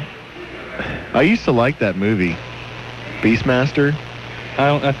know. I used to like that movie, Beastmaster.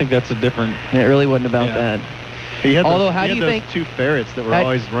 I think that's a different... It really wasn't about Yeah. that. He had Although, those, how he do had you those think- two ferrets that were how-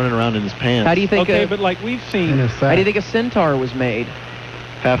 always running around in his pants. How do you think? Okay, but like we've seen... How do you think a centaur was made?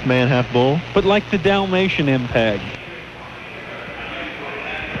 Half man, half bull. But like the Dalmatian MPEG.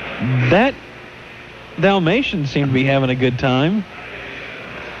 That Dalmatian seemed to be having a good time.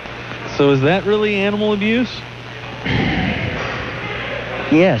 So is that really animal abuse?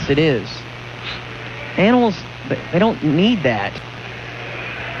 Yes, it is. Animals, they don't need that.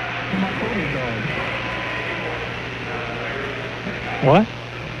 What?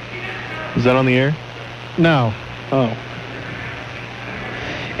 Is that on the air? No. Oh.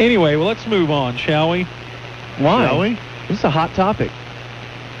 Anyway, well, let's move on, shall we? Why? Shall we? This is a hot topic.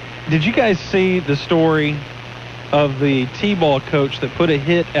 Did you guys see the story of the T-ball coach that put a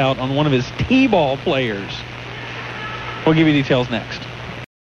hit out on one of his T-ball players? We'll give you details next.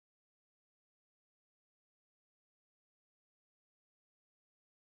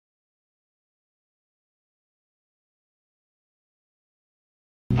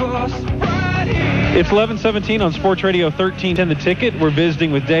 It's 11:17 on Sports Radio 1310 The Ticket. We're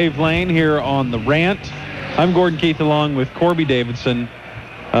visiting with Dave Lane here on the Rant. I'm Gordon Keith along with Corby Davidson,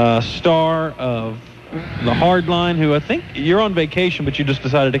 star of The Hardline, who I think you're on vacation, but you just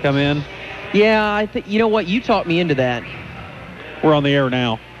decided to come in. Yeah, I think, you know what? You talked me into that. We're on the air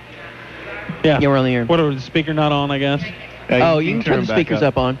now. Yeah. Yeah, we're on the air. What, the speaker not on, I guess? Yeah, Oh, you can turn the them back speakers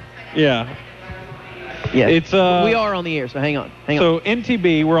up on. Yeah. Yeah. It's, we are on the air, so hang on. So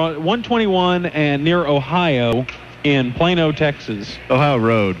NTB, we're on 121 and near Ohio in Plano, Texas. Ohio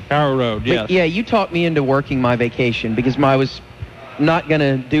Road. Ohio Road, yes. But yeah, you talked me into working my vacation because I was not going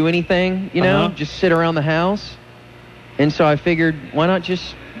to do anything, just sit around the house. And so I figured, why not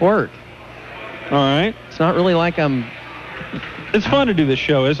just work? All right. It's not really like I'm... It's fun to do this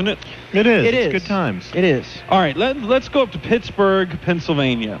show, isn't it? It is. It It's is. good times. It is. All right, let's go up to Pittsburgh,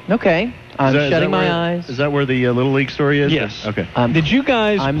 Pennsylvania. Okay. I'm Is that shutting my where- eyes. Is that where the Little League story is? Yes. Okay. Did you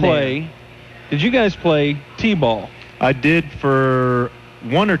guys I'm play? there. Did you guys play T-ball? I did for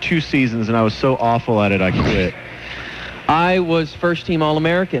 1 or 2 seasons, and I was so awful at it, I quit. I was first-team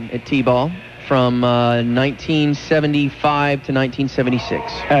All-American at T-ball from 1975 to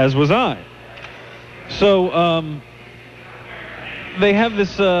 1976. As was I. So they have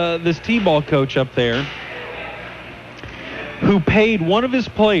this T-ball coach up there who paid one of his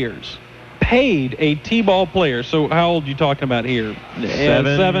players, paid a T-ball player. So how old are you talking about here?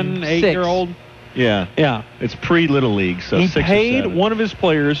 7, 8-year-old? Yeah. Yeah. It's pre-Little League, so he 6 or paid 7. one of his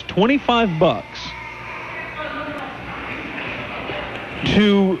players $25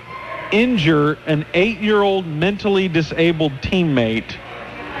 to injure an 8-year-old mentally disabled teammate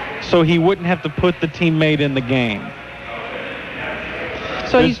so he wouldn't have to put the teammate in the game.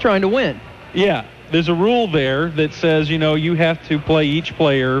 So he's trying to win. Yeah. There's a rule there that says, you have to play each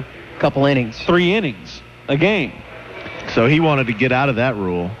player couple innings. 3 innings a game. So he wanted to get out of that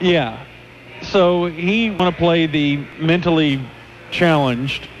rule. Yeah. So he want to play the mentally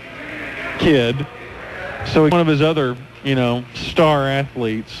challenged kid. So one of his other, star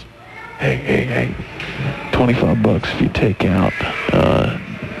athletes. Hey, $25 if you take out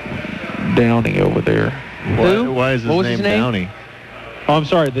Downey over there. Who? Why is What was his his name name? Downey? Oh, I'm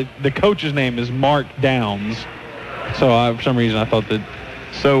sorry. The coach's name is Mark Downs. So for some reason I thought that.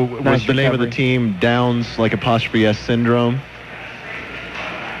 So was Nice the name of the recovery. team Downs, like apostrophe S syndrome?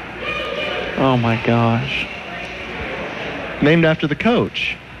 Oh my gosh. Named after the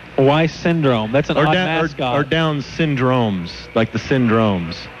coach. Why syndrome? That's an odd mascot. Or Downs syndromes, like the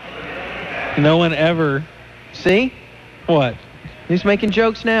syndromes. No one ever. See? What? He's making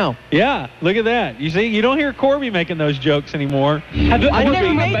jokes now. Yeah, look at that. You see, you don't hear Corby making those jokes anymore. I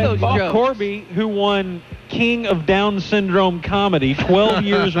never made those jokes. Corby, who won King of Down Syndrome Comedy 12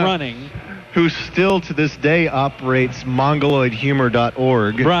 years running. Who still to this day operates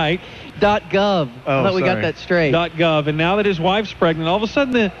mongoloidhumor.org. Right. .gov. Oh, I thought we got sorry. that straight. .gov. And now that his wife's pregnant, all of a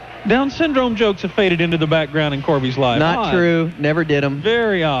sudden the Down Syndrome jokes have faded into the background in Corby's life. Not Odd. true. Never did them.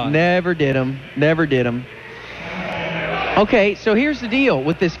 Very odd. Never did them. Never did them. Okay, so here's the deal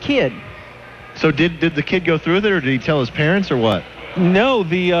with this kid. So did the kid go through with it, or did he tell his parents, or what? No,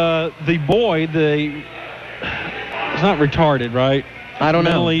 the boy, he's not retarded, right? I don't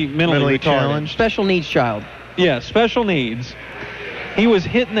know. Mentally retarded. challenged. Special needs child. Yeah, special needs. He was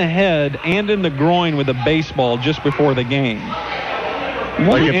hit in the head and in the groin with a baseball just before the game.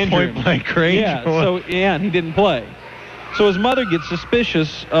 Like a Injured. point-blank range? Yeah, and he didn't play. So his mother gets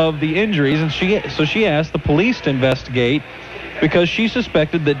suspicious of the injuries, and she asked the police to investigate because she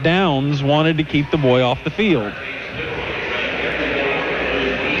suspected that Downs wanted to keep the boy off the field.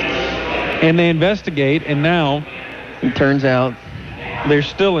 And they investigate, and now It turns out. they're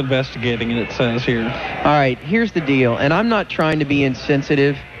still investigating it, it says here. All right, here's the deal, and I'm not trying to be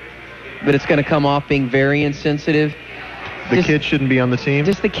insensitive, but it's going to come off being very insensitive. The kid shouldn't be on the team?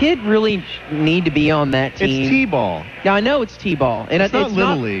 Does the kid really need to be on that team? It's T-ball. Yeah, I know it's T-ball. And It's not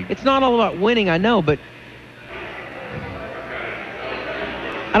Little League. It's not all about winning, I know, but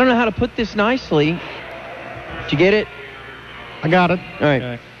I don't know how to put this nicely. Did you get it? I got it. All right.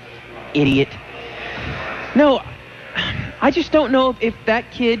 Okay. Idiot. No, I just don't know if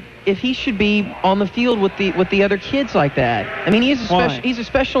that kid, if he should be on the field with the other kids like that. I mean, he's a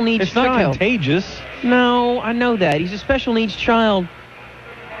special needs It's not child. contagious. No, I know that. He's a special needs child.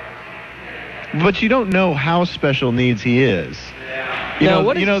 But you don't know how special needs he is.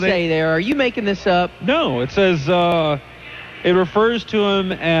 What does it say there? Are you making this up? No, it says it refers to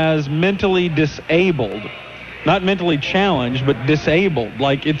him as mentally disabled. Not mentally challenged, but disabled.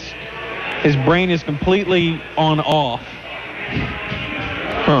 Like his brain is completely on off.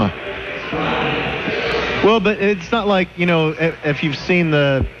 Huh. Well, but it's not like, if you've seen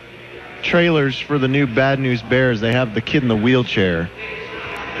the trailers for the new Bad News Bears, they have the kid in the wheelchair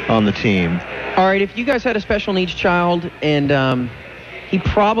on the team. All right, if you guys had a special needs child and he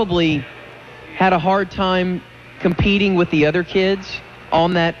probably had a hard time competing with the other kids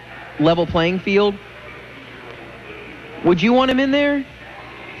on that level playing field, would you want him in there?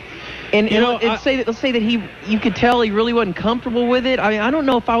 And let's say that you could tell he really wasn't comfortable with it. I mean, I don't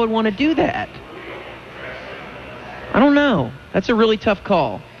know if I would want to do that. I don't know. That's a really tough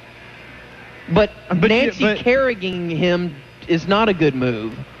call. But Nancy carrying him is not a good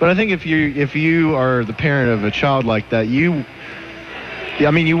move. But I think if you are the parent of a child like that, you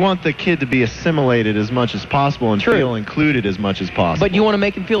want the kid to be assimilated as much as possible and feel included as much as possible. But you want to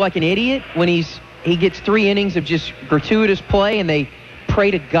make him feel like an idiot when he gets 3 innings of just gratuitous play and they pray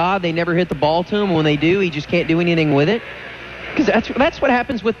to God they never hit the ball to him. And when they do, he just can't do anything with it. Because that's what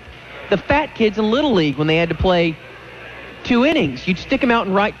happens with the fat kids in Little League when they had to play 2 innings. You'd stick them out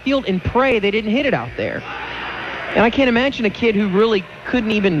in right field and pray they didn't hit it out there. And I can't imagine a kid who really couldn't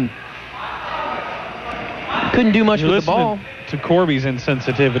do much with the ball. To Corby's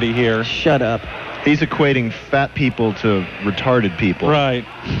insensitivity here. Shut up. He's equating fat people to retarded people. Right.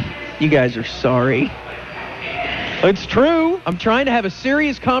 You guys are sorry. It's true. I'm trying to have a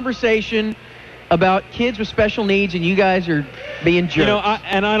serious conversation about kids with special needs, and you guys are being jerks. You know,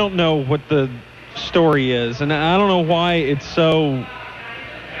 I don't know what the story is, and I don't know why it's so...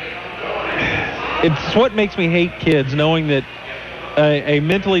 It's what makes me hate kids, knowing that a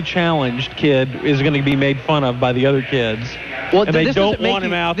mentally challenged kid is going to be made fun of by the other kids. Well, and they don't want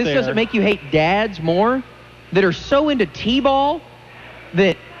him out there. This doesn't make you hate dads more that are so into T-ball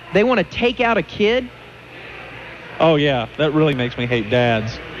that they want to take out a kid? Oh, yeah. That really makes me hate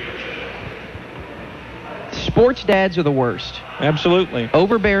dads. Sports dads are the worst. Absolutely.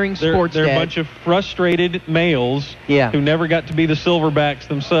 Overbearing sports dads. They're a bunch dads. of frustrated males who never got to be the silverbacks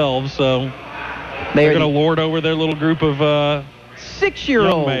themselves, so they're going to lord over their little group of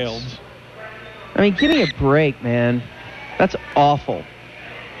 6-year-olds. young males. I mean, give me a break, man. That's awful.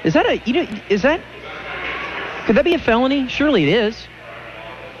 Is that could that be a felony? Surely it is.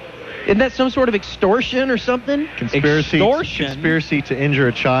 Isn't that some sort of extortion or something? Conspiracy to injure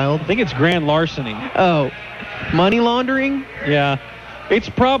a child. I think it's grand larceny. Oh, money laundering? Yeah. It's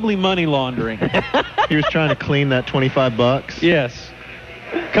probably money laundering. He was trying to clean that $25. Yes.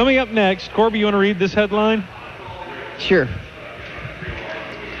 Coming up next, Corby, you want to read this headline? Sure.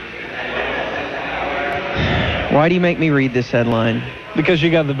 Why do you make me read this headline? Because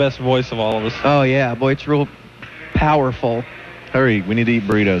you got the best voice of all of us. Oh, yeah. Boy, it's real powerful. Hurry, we need to eat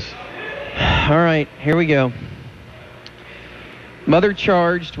burritos. All right, here we go. Mother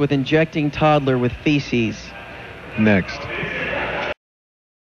charged with injecting toddler with feces. Next.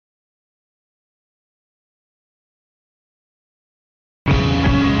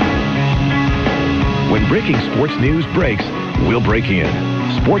 When breaking sports news breaks, we'll break in.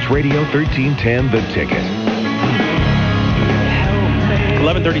 Sports Radio 1310, The Ticket.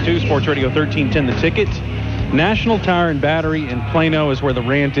 11:32, Sports Radio 1310, The Ticket. National Tire and Battery in Plano is where the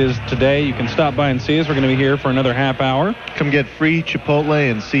Rant is today. You can stop by and see us. We're going to be here for another half hour. Come get free Chipotle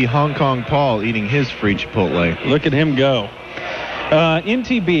and see Hong Kong Paul eating his free Chipotle. Look at him go.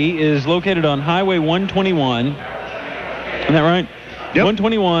 NTB is located on Highway 121. Isn't that right? Yep.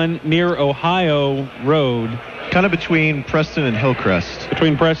 121 near Ohio Road. Kind of between Preston and Hillcrest.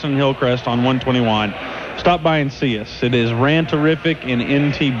 Between Preston and Hillcrest on 121. Stop by and see us. It is Rant-terrific and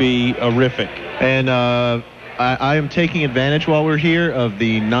NTB-erific. And I am taking advantage while we're here of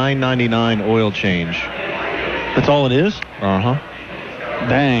the $9.99 oil change. That's all it is? Uh-huh.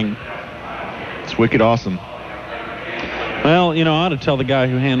 Dang. It's wicked awesome. Well, you know, I ought to tell the guy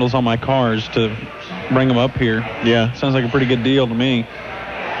who handles all my cars to bring them up here. Yeah. Sounds like a pretty good deal to me.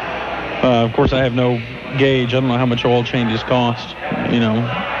 Of course, I have no gauge. I don't know how much oil changes cost. You know,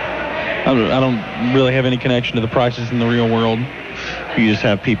 I don't really have any connection to the prices in the real world. You just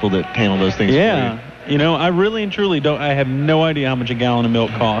have people that handle those things for you. You know, I really and truly don't. I have no idea how much a gallon of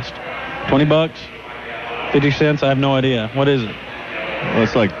milk costs. $20? 50 cents? I have no idea. What is it? Well,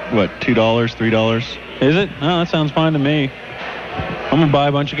 it's like, what, $2, $3? Is it? Oh, that sounds fine to me. I'm going to buy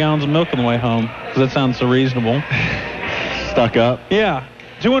a bunch of gallons of milk on the way home, because that sounds so reasonable. Stuck up? Yeah.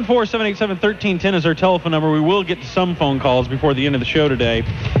 214-787-1310 is our telephone number. We will get to some phone calls before the end of the show today.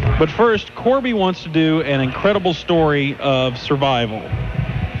 But first, Corby wants to do an incredible story of survival.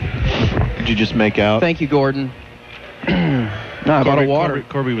 Did you just make out? Thank you, Gordon. No, I bought a water.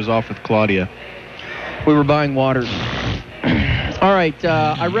 Corby was off with Claudia. We were buying water. All right,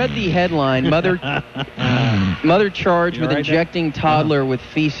 I read the headline, Mother charged with injecting toddler with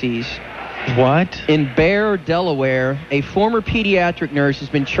feces. What? In Bear, Delaware, a former pediatric nurse has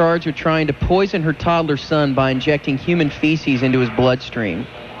been charged with trying to poison her toddler son by injecting human feces into his bloodstream.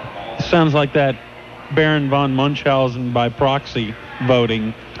 Sounds like that Baron von Munchausen by proxy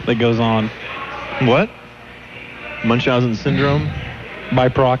voting that goes on. What? Munchausen syndrome? By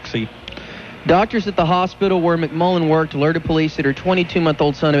proxy. Doctors at the hospital where McMullen worked alerted police that her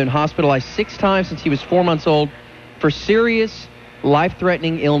 22-month-old son had been hospitalized 6 times since he was 4 months old for serious,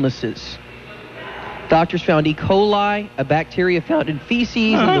 life-threatening illnesses. Doctors found E. coli, a bacteria found in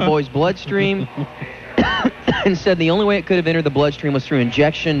feces, in the boy's bloodstream, and said the only way it could have entered the bloodstream was through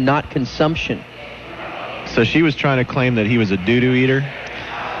injection, not consumption. So she was trying to claim that he was a doo-doo eater?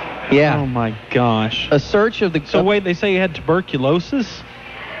 Yeah. Oh, my gosh. A search of the... So, wait, they say he had tuberculosis?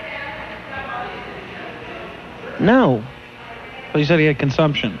 No. Well, you said he had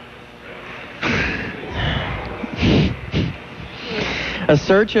consumption. A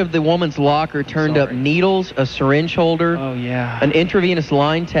search of the woman's locker turned up needles, a syringe holder, an intravenous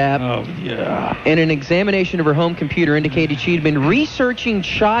line tap, and an examination of her home computer indicated she'd been researching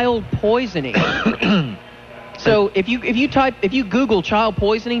child poisoning. So if you Google child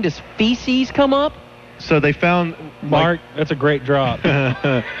poisoning, does feces come up? So they found... Mark, that's a great drop.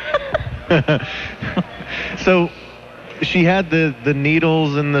 So she had the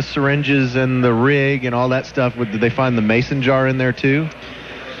needles and the syringes and the rig and all that stuff. Did they find the mason jar in there too?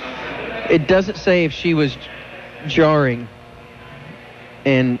 It doesn't say if she was jarring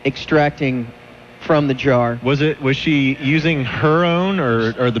and extracting from the jar. Was she using her own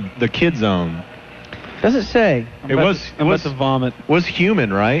or the kid's own? Doesn't say. I'm about to vomit. Was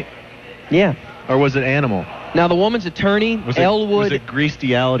human, right? Yeah. Or was it animal? Now the woman's attorney, Was Elwood it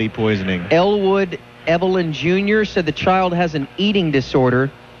greastiality poisoning? Elwood Evelyn Jr. said the child has an eating disorder,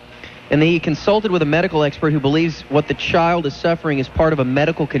 and that he consulted with a medical expert who believes what the child is suffering is part of a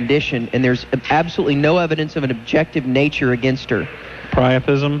medical condition, and there's absolutely no evidence of an objective nature against her.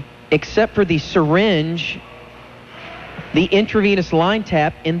 Priapism? Except for the syringe, the intravenous line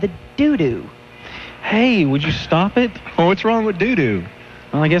tap, and the doo-doo. Hey, would you stop it? Oh, what's wrong with doo-doo?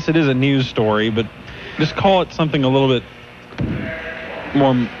 Well, I guess it is a news story, but just call it something a little bit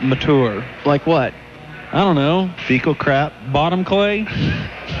more mature. Like what? I don't know. Fecal crap? Bottom clay?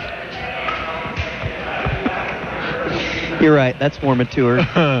 You're right. That's more mature.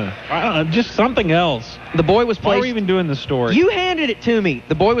 I don't know, just something else. The boy was Why are placed... we even doing the story? You handed it to me.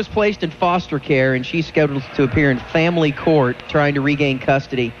 The boy was placed in foster care, and she's scheduled to appear in family court trying to regain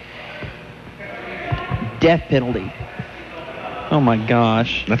custody. Death penalty. Oh, my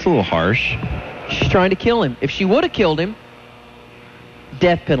gosh. That's a little harsh. She's trying to kill him. If she would have killed him,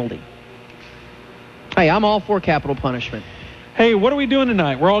 death penalty. Hey, I'm all for capital punishment. Hey, what are we doing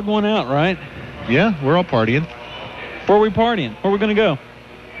tonight? We're all going out, right? Yeah, we're all partying. Where are we partying? Where are we going to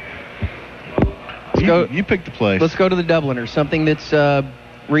go? You pick the place. Let's go to the Dubliner, something that's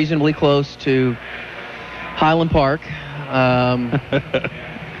reasonably close to Highland Park.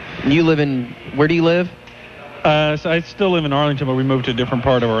 You live in... Where do you live? So I still live in Arlington, but we moved to a different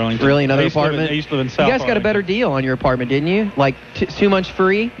part of Arlington. Really, another apartment? I used to live in South You guys got a Arlington. better deal on your apartment, didn't you? Like 2 months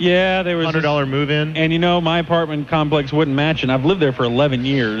free? Yeah, there was $100 move-in. And you know, my apartment complex wouldn't match, and I've lived there for 11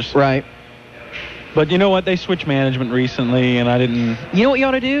 years. Right. But you know what? They switched management recently, and I didn't... You know what you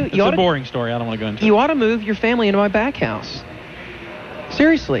ought to do? It's a boring story. I don't want to go into it. You ought to move your family into my back house.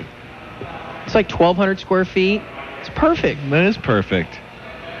 Seriously. It's like 1,200 square feet. It's perfect. That is perfect.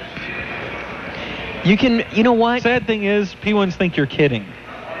 You can, you know what? Sad thing is, P1s think you're kidding.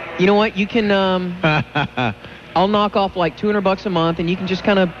 You know what? You can, I'll knock off like $200 a month, and you can just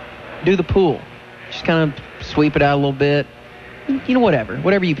kind of do the pool. Just kind of sweep it out a little bit. You know,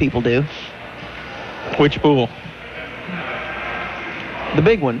 whatever you people do. Which pool? The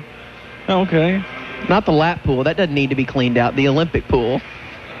big one. Okay. Not the lap pool. That doesn't need to be cleaned out. The Olympic pool.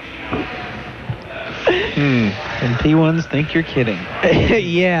 And P1s think you're kidding.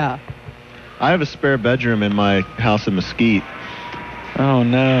 Yeah. I have a spare bedroom in my house in Mesquite. Oh,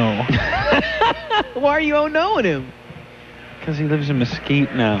 no. Why are you oh-knowing him? Because he lives in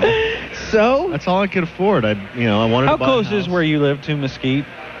Mesquite now. So? That's all I could afford. I wanted How to buy close a house is where you live to Mesquite?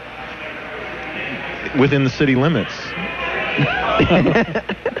 within the city limits.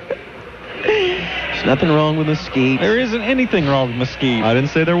 There's nothing wrong with Mesquite. There isn't anything wrong with Mesquite. I didn't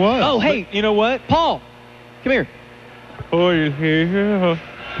say there was. Oh, hey. But you know what? Paul, come here. Oh, you here?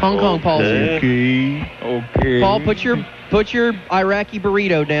 Hong Kong Paul's here. Okay. Paul, put your Iraqi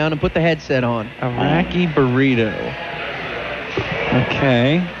burrito down and put the headset on. Iraqi burrito.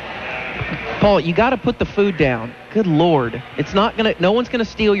 Okay. Paul, you got to put the food down. Good Lord. It's not going to... No one's going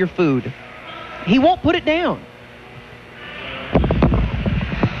to steal your food. He won't put it down.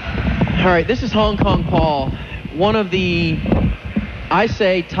 All right, this is Hong Kong Paul. One of the, I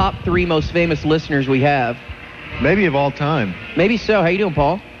say, top 3 most famous listeners we have. Maybe of all time. Maybe so. How you doing,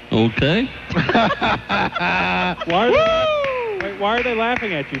 Paul? Okay. Why are they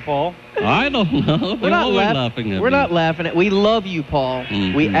laughing at you, Paul? I don't know. They're always laughing at We're me. not laughing at. We love you, Paul.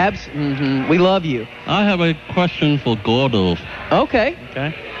 Mhm. We love you. I have a question for Gordo. Okay.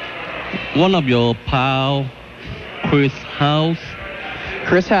 Okay. One of your pal, Chris House,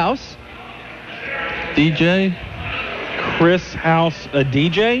 Chris House. DJ, Chris House, a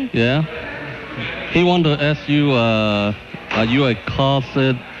DJ? yeah. He wanted to ask you, are you a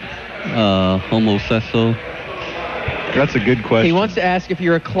closet homosexual? That's a good question. He wants to ask if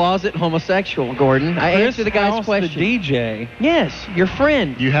you're a closet homosexual, Gordon. I Chris answered the guy's House, question. the DJ. Yes, your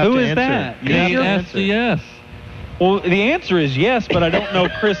friend. You have Who to is answer. that? You have He to asked answer. yes. Well, the answer is yes, but I don't know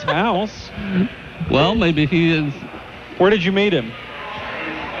Chris House. Well, maybe he is Where did you meet him?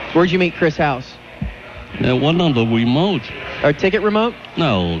 Where'd you meet Chris House? one of the remote. Our ticket remote?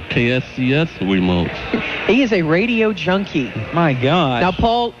 No, KSCS remote. He is a radio junkie. My gosh. Now,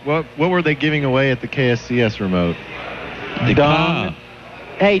 Paul, What were they giving away at the KSCS remote? The Dong. car.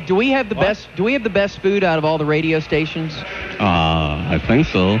 hey, do we have the best food out of all the radio stations? I think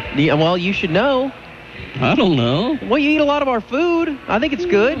so. Yeah, well, you should know. I don't know. Well, you eat a lot of our food. I think it's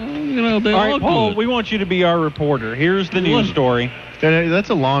good. You know, they're All all right, Paul, good. we want you to be our reporter. Here's the news story. That's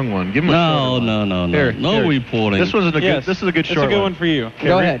a long one. Give him a shorter one. No. Here, No here. reporting. This is a Yes, good it's short a good one for you. Okay,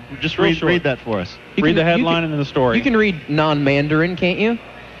 Go read- ahead. Just Real read short. that for us. You Read can- the you headline can- and the story. You can read non-Mandarin, can't you?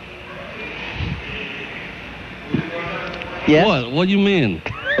 Yes. What do you mean?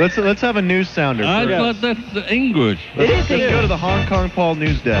 Let's have a news sounder. I first. thought that's the English. Let's go to the Hong Kong Paul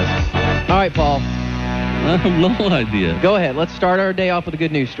news desk. All right, Paul. I have no idea. Go ahead. Let's start our day off with a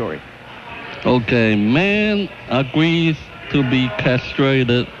good news story. Okay, man agrees to be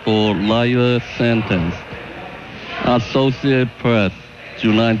castrated for lighter sentence. Associated Press,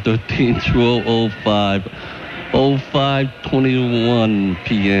 July 13, 12:05, 05:21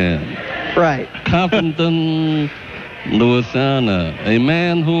 p.m. Right. Carpenter, Louisiana. A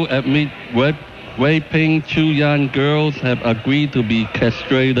man who admits raping two young girls have agreed to be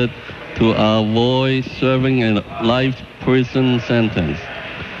castrated to avoid serving a life prison sentence.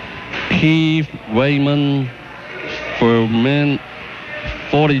 Keith Raymond Furman,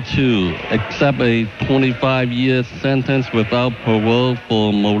 42, accept a 25-year sentence without parole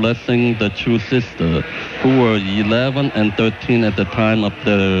for molesting the two sisters, who were 11 and 13 at the time of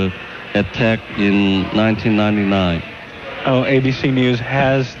the attack in 1999. Oh, ABC News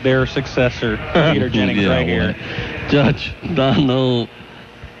has their successor, Peter Jennings, Yeah, right here. well, Judge Donald,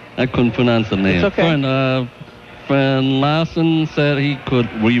 I couldn't pronounce the name. It's okay. Fran Larson said he could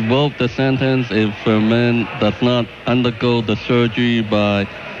revoke the sentence if Furman does not undergo the surgery by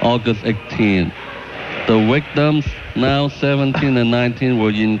August 18. The victims, now 17 and 19, were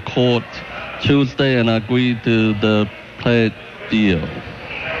in court Tuesday and agreed to the plea deal.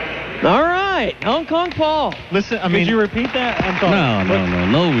 All right. Hong Kong Paul. Listen, I Could mean, you repeat that? I'm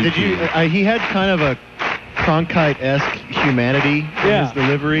sorry. No. did you? He had kind of a Cronkite-esque humanity in Yeah. his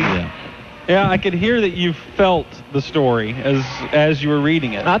delivery. Yeah. Yeah, I could hear that you felt the story as you were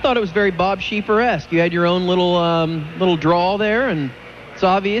reading it. I thought it was very Bob Schieffer-esque. You had your own little drawl there, and it's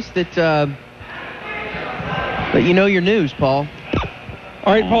obvious that you know your news, Paul.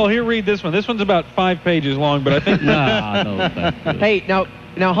 All right, Paul, here, read this one. This one's about 5 pages long, but I think... No. Hey,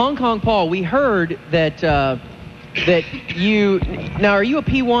 now Hong Kong Paul, we heard that you... Now, are you a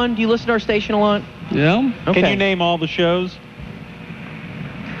P1? Do you listen to our station a lot? Yeah? Okay. Can you name all the shows?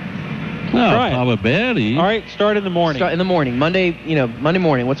 No, Right. probably. All right, start in the morning. Start in the morning. Monday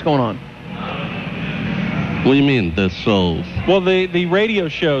morning. What's going on? What do you mean, the shows? Well, the radio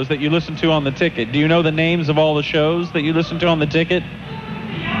shows that you listen to on the ticket. Do you know the names of all the shows that you listen to on the ticket?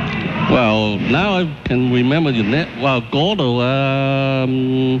 Well, now I can remember your name. Well, Gordo,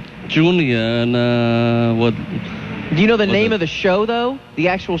 Junior, and what? Do you know the What's name it? of the show, though? The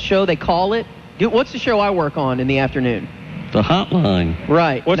actual show they call it? What's the show I work on in the afternoon? The Hotline.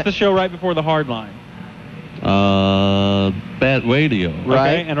 Right. What's the show right before the hard line? Bad Radio.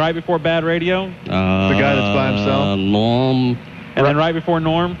 Right. Okay, and right before Bad Radio? The guy that's by himself? Norm. And then right before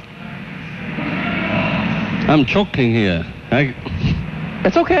Norm? I'm choking here.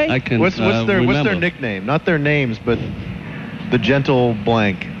 That's okay. I can What's their remember. nickname? Not their names, but the gentle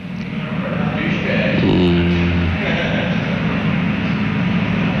blank.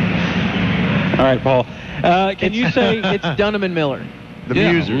 All right, Paul. Can you say... It's Dunham and Miller. The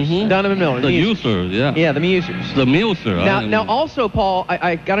Yeah, Musers. mhm. Dunham and Miller. The Musers. user, yeah. Yeah, the Musers. The Muser. Now, also, Paul,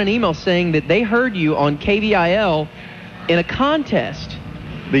 I got an email saying that they heard you on KVIL in a contest.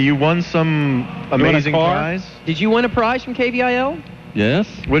 That you won some won a amazing car? prize. Did you win a prize from KVIL? Yes.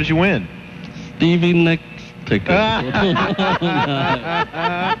 What did you win? Stevie Nicks ticket. Are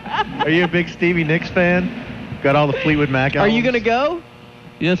you a big Stevie Nicks fan? Got all the Fleetwood Mac Are albums? you going to go?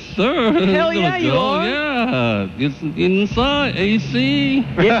 Yes, sir. Hell yeah, you are. Yeah. It's inside AC.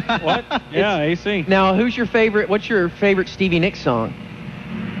 Yeah. What? Yeah, AC. Now, what's your favorite Stevie Nicks song?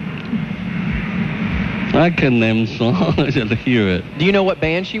 I can name songs and hear it. Do you know what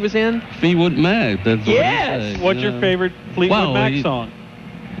band she was in? Fleetwood Mac. That's what he Yes! said, What's yeah. your favorite Fleetwood Well, Mac he- song?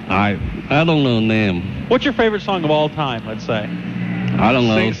 I don't know name. What's your favorite song of all time, let's say? I don't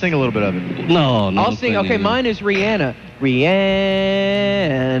know. Sing a little bit of it. No. I'll sing. Okay, singing. mine is Rihanna.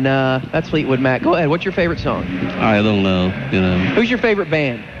 Rihanna. That's Fleetwood Mac. Go ahead. What's your favorite song? I don't know. Who's your favorite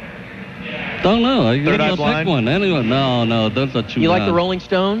band? Don't know. I Third Eye pick Blind? one. Anyway, no. Those are too You like the hard. Rolling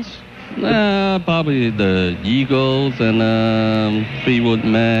Stones? Nah, probably the Eagles and Fleetwood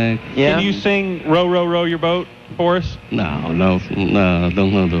Mac. Yeah. Can you sing Row, Row, Row Your Boat for us? No, I don't know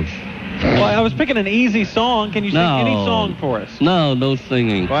those. Well, I was picking an easy song. Can you sing No. any song for us? No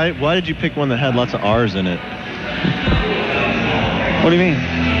singing. Why did you pick one that had lots of R's in it? What do you mean?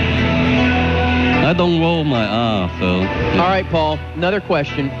 I I don't roll my R, so. All right, Paul, another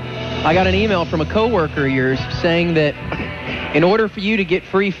question. I got an email from a coworker of yours saying that in order for you to get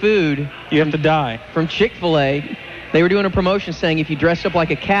free food, You have to die. from Chick-fil-A, they were doing a promotion saying if you dressed up like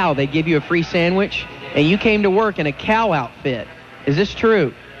a cow, they'd give you a free sandwich, and you came to work in a cow outfit. Is this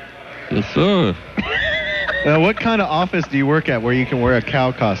true? Yes, sir. Now, what kind of office do you work at where you can wear a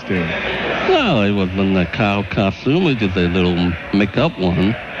cow costume? Well, it wasn't a cow costume. It was just a little make-up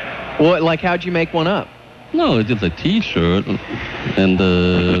one. What, like, how'd you make one up? No, it's just a T-shirt and,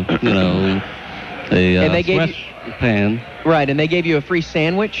 you know, a And they gave sweatpants. Right, and they gave you a free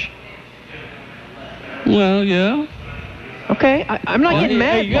sandwich? Well, yeah. Okay, I'm not getting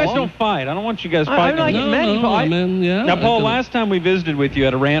mad, Hey, you guys Paul. don't fight. I don't want you guys I'm fighting. not getting mad at you, Paul. I mean, yeah. Now, Paul, I last time we visited with you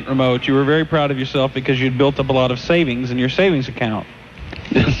at a Rant remote, you were very proud of yourself because you'd built up a lot of savings in your savings account.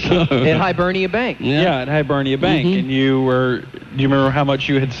 Yes, sir. At Hibernia Bank. Yeah, at Hibernia Bank. Mhm. And do you remember how much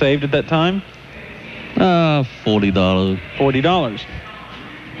you had saved at that time? $40. $40.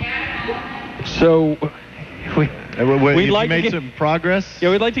 So, We'd We'd you like to made get- some progress? yeah,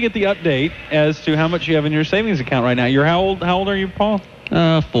 we'd like to get the update as to how much you have in your savings account right now. You're how old are you, Paul?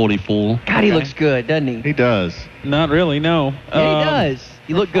 44. God, he Okay. looks good, doesn't he? He does. Not really, no. Yeah, he does.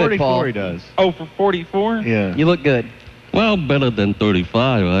 You look good, 44 Paul. he does. Oh, for 44? Yeah. You look good. Well, better than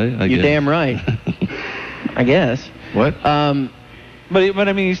 35, right? I You're guess. damn right. I guess. What? But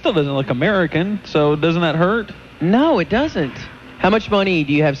I mean, he still doesn't look American, so doesn't that hurt? No, it doesn't. How much money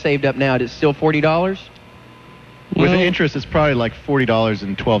do you have saved up now? Is it still $40? With Well, interest, it's probably like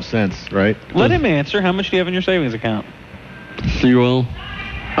 $40.12, right? Let him answer. How much do you have in your savings account? 0. Oh,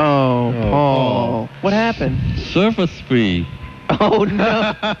 Paul. Paul. What happened? Surface fee. Oh,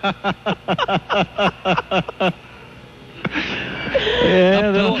 no.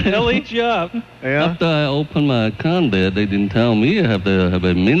 Yeah, they'll eat you up. Yeah. After I opened my account there, they didn't tell me I have to have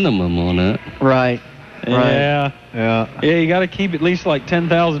a minimum on it. Right. Right. Yeah. Yeah. Yeah, you got to keep at least like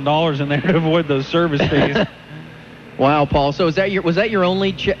 $10,000 in there to avoid those service fees. Wow, Paul. So was that your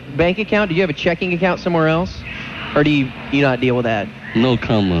only bank account? Do you have a checking account somewhere else? Or do you not deal with that? No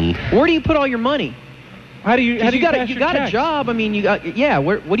comment. Where do you put all your money? How do you You got cash you your got a checks? job. I mean, what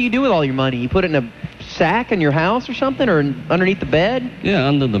do you do with all your money? You put it in a sack in your house or something, or underneath the bed? Yeah,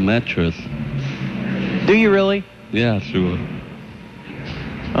 under the mattress. Do you really? Yeah, sure.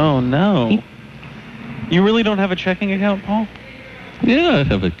 Oh no. You really don't have a checking account, Paul? Yeah, I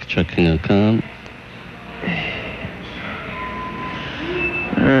have a checking account.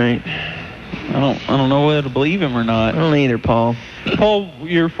 All right. I don't know whether to believe him or I not. don't either, Paul. Paul,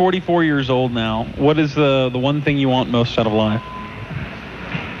 you're 44 years old now. What is the one thing you want most out of life?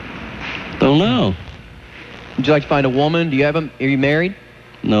 Don't know. Would you like to find a woman? Do you have Are you married?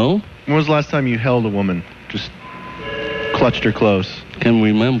 No? When was the last time you held a woman? Just clutched her close. Can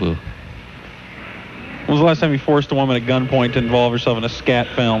remember. When was the last time you forced a woman at gunpoint to involve herself in a scat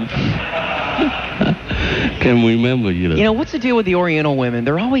film? Can remember, you know. You know, what's the deal with the Oriental women?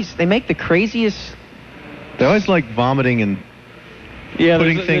 They make the craziest. They always like vomiting and Yeah,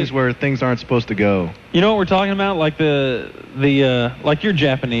 putting things where things aren't supposed to go. You know what we're talking about? Like like you're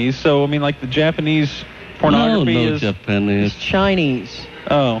Japanese, so I mean, like the Japanese pornography no is. Japanese. It's Chinese.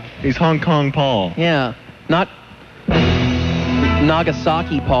 Oh, He's Hong Kong Paul. Yeah. Not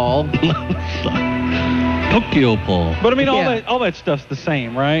Nagasaki, Paul. Tokyo Paul. but I mean, Yeah. all that stuff's the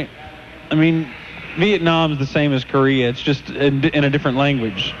same, right? I mean, Vietnam's the same as Korea. It's just in a different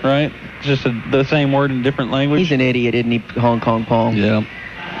language, right? It's just the same word in a different language. He's an idiot, isn't he, Hong Kong, Paul? Yeah.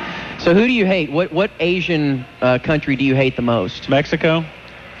 So who do you hate? What Asian country do you hate the most? Mexico.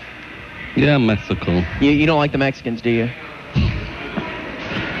 Yeah, Mexico. You don't like the Mexicans, do you?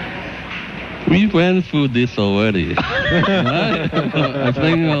 We went through this already. Right? I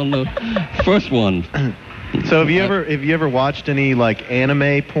think on the first one. So have you ever watched any like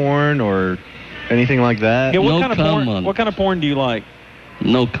anime porn or anything like that? Yeah, what No kind of porn? comment. What kind of porn do you like?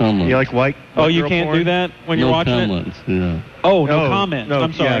 No comment. You like white? Oh, you girl can't porn? do that when no you're watching it. comments. Yeah. Oh, no comment. No,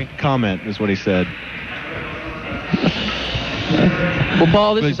 I'm sorry. Yeah, comment is what he said. Well,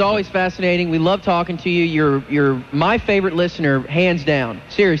 Paul, this is always fascinating. We love talking to you. You're my favorite listener, hands down.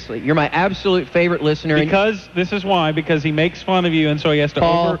 Seriously, you're my absolute favorite listener. And Because this is why, because he makes fun of you, and so he has to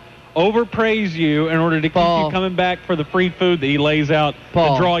Paul. overpraise you in order to Paul. keep you coming back for the free food that he lays out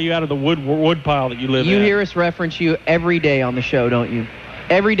Paul. to draw you out of the wood pile that you live in. you hear us reference you every day on the show, don't you?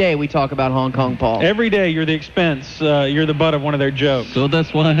 Every day we talk about Hong Kong, Paul. Every day you're the expense. You're the butt of one of their jokes. So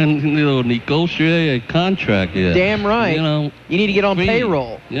that's why I negotiate a contract. Yeah. Damn right. You know. You need to get on free.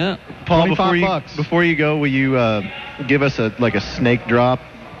 payroll. Yeah. Paul, 25 before you go, will you give us a snake drop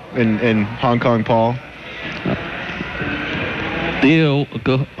in Hong Kong Paul? Deal.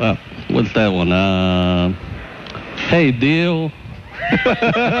 Go. What What's that one? Hey, Deal.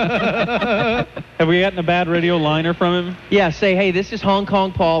 Have we gotten a bad radio liner from him? Yeah, say, hey, this is Hong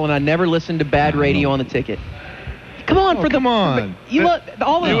Kong Paul, and I never listened to bad radio on the ticket. Come on, come on. You love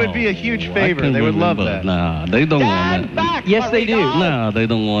all It of would be a huge favor. They would love that. Nah, they don't want that. Yes, they do. No, they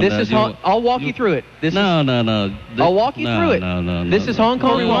don't want This that. is I'll walk you through it. No. I'll walk you through it. No. This is Hong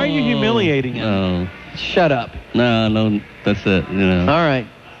Kong. Why are you humiliating him? No. Shut up. No, that's it. You know.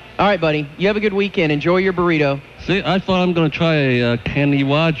 All right, buddy. You have a good weekend. Enjoy your burrito. See, I thought I'm going to try a Kenny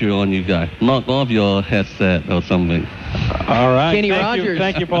Roger on you guys. Knock off your headset or something. All right. Kenny Rogers.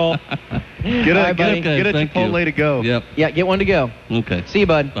 Thank you, Paul. Get a thank Chipotle you. to go. Yep. Yeah, get one to go. Okay. See you,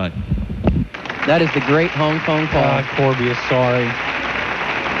 bud. Bye. That is the great Hong Kong Paul. Corby is sorry.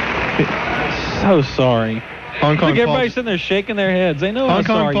 So sorry. Hong Kong Look, Paul. everybody's sitting there shaking their heads. They know Hong how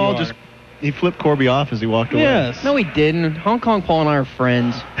Kong sorry Paul you are. he flipped Corby off as he walked away. Yes. No, he didn't. Hong Kong Paul and I are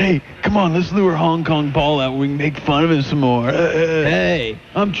friends. Hey, come on, let's lure Hong Kong Paul out. We can make fun of him some more. Hey,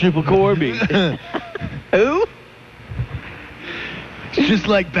 I'm Triple Corby. Who? It's just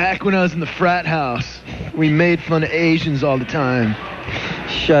like back when I was in the frat house. We made fun of Asians all the time.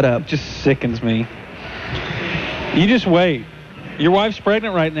 Shut up. Just sickens me. You just wait. Your wife's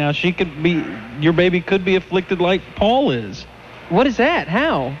pregnant right now. Your baby could be afflicted like Paul is. What is that?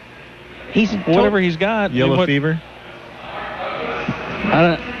 How? He's Whatever he's got. Yellow fever?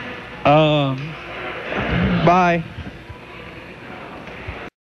 I don't. Bye.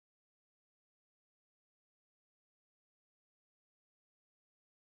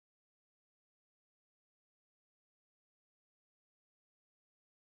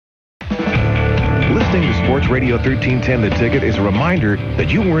 Listening to Sports Radio 1310 The Ticket is a reminder that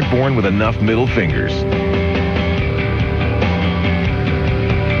you weren't born with enough middle fingers.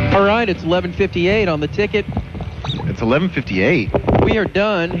 All right, it's 11:58 on the ticket. It's 11:58. We are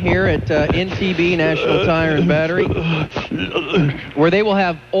done here at NTB National Tire and Battery, where they will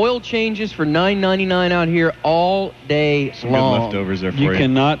have oil changes for $9.99 out here all day Some long. good leftovers there for You you.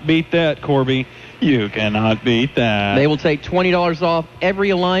 cannot beat that, Corby. You cannot beat that. They will take $20 off every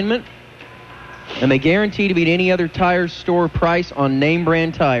alignment, and they guarantee to beat any other tire store price on name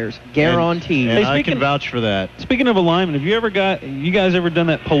brand tires. Guaranteed. And Hey, I speaking- can vouch for that. Speaking of alignment, have you guys ever done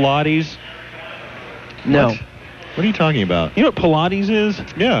that Pilates? No. What are you talking about? You know what Pilates is?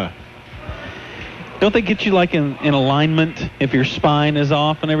 Yeah. Don't they get you like in alignment if your spine is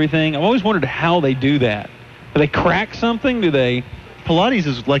off and everything? I've always wondered how they do that. Do they crack something? Do they? Pilates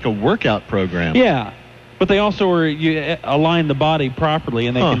is like a workout program. Yeah. But they also you align the body properly,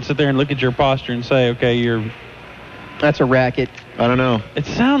 and they can sit there and look at your posture and say, okay, you're... That's a racket. I don't know. It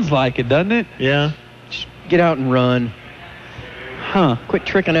sounds like it, doesn't it? Yeah. Just get out and run. Huh. Quit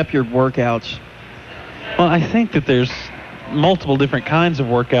tricking up your workouts. Well, I think that there's multiple different kinds of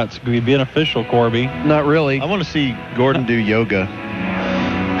workouts that could be beneficial, Corby. Not really. I want to see Gordon do yoga.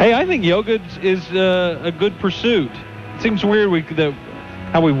 Hey, I think yoga is a good pursuit. It seems weird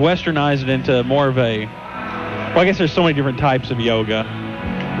how we've westernized it into more of a... Well, I guess there's so many different types of yoga.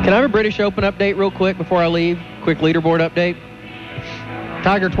 Can I have a British Open update real quick before I leave? Quick leaderboard update.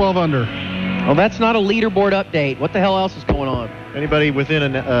 Tiger 12 under. Well, that's not a leaderboard update. What the hell else is going on? Anybody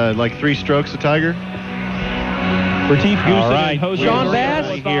within like 3 strokes of Tiger? Retief Goosen All right. and Jose Sean Maria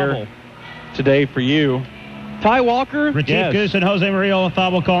Bass? here today for you. Ty Walker? Retief Yes. Goose and Jose Maria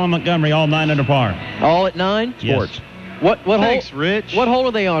Olazabal, Colin Montgomery, all 9 under par. All at 9? Yes. What Thanks, hole? Rich. What hole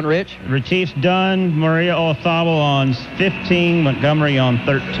are they on, Rich? Retief's done. Maria Olazabal on 15. Montgomery on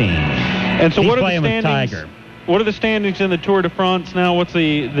 13. And so He's what are the playing with standings? Tiger. What are the standings in the Tour de France now? What's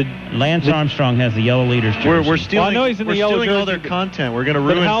the Lance Armstrong has the yellow leaders jersey. We're stealing, Well, I know he's in the we're yellow stealing all jersey, their content. We're going to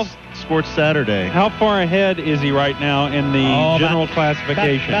but ruin how- Sports Saturday. How far ahead is he right now in the general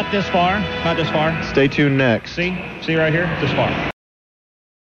classification? Not this far. Not this far. Stay tuned next. See right here? This far.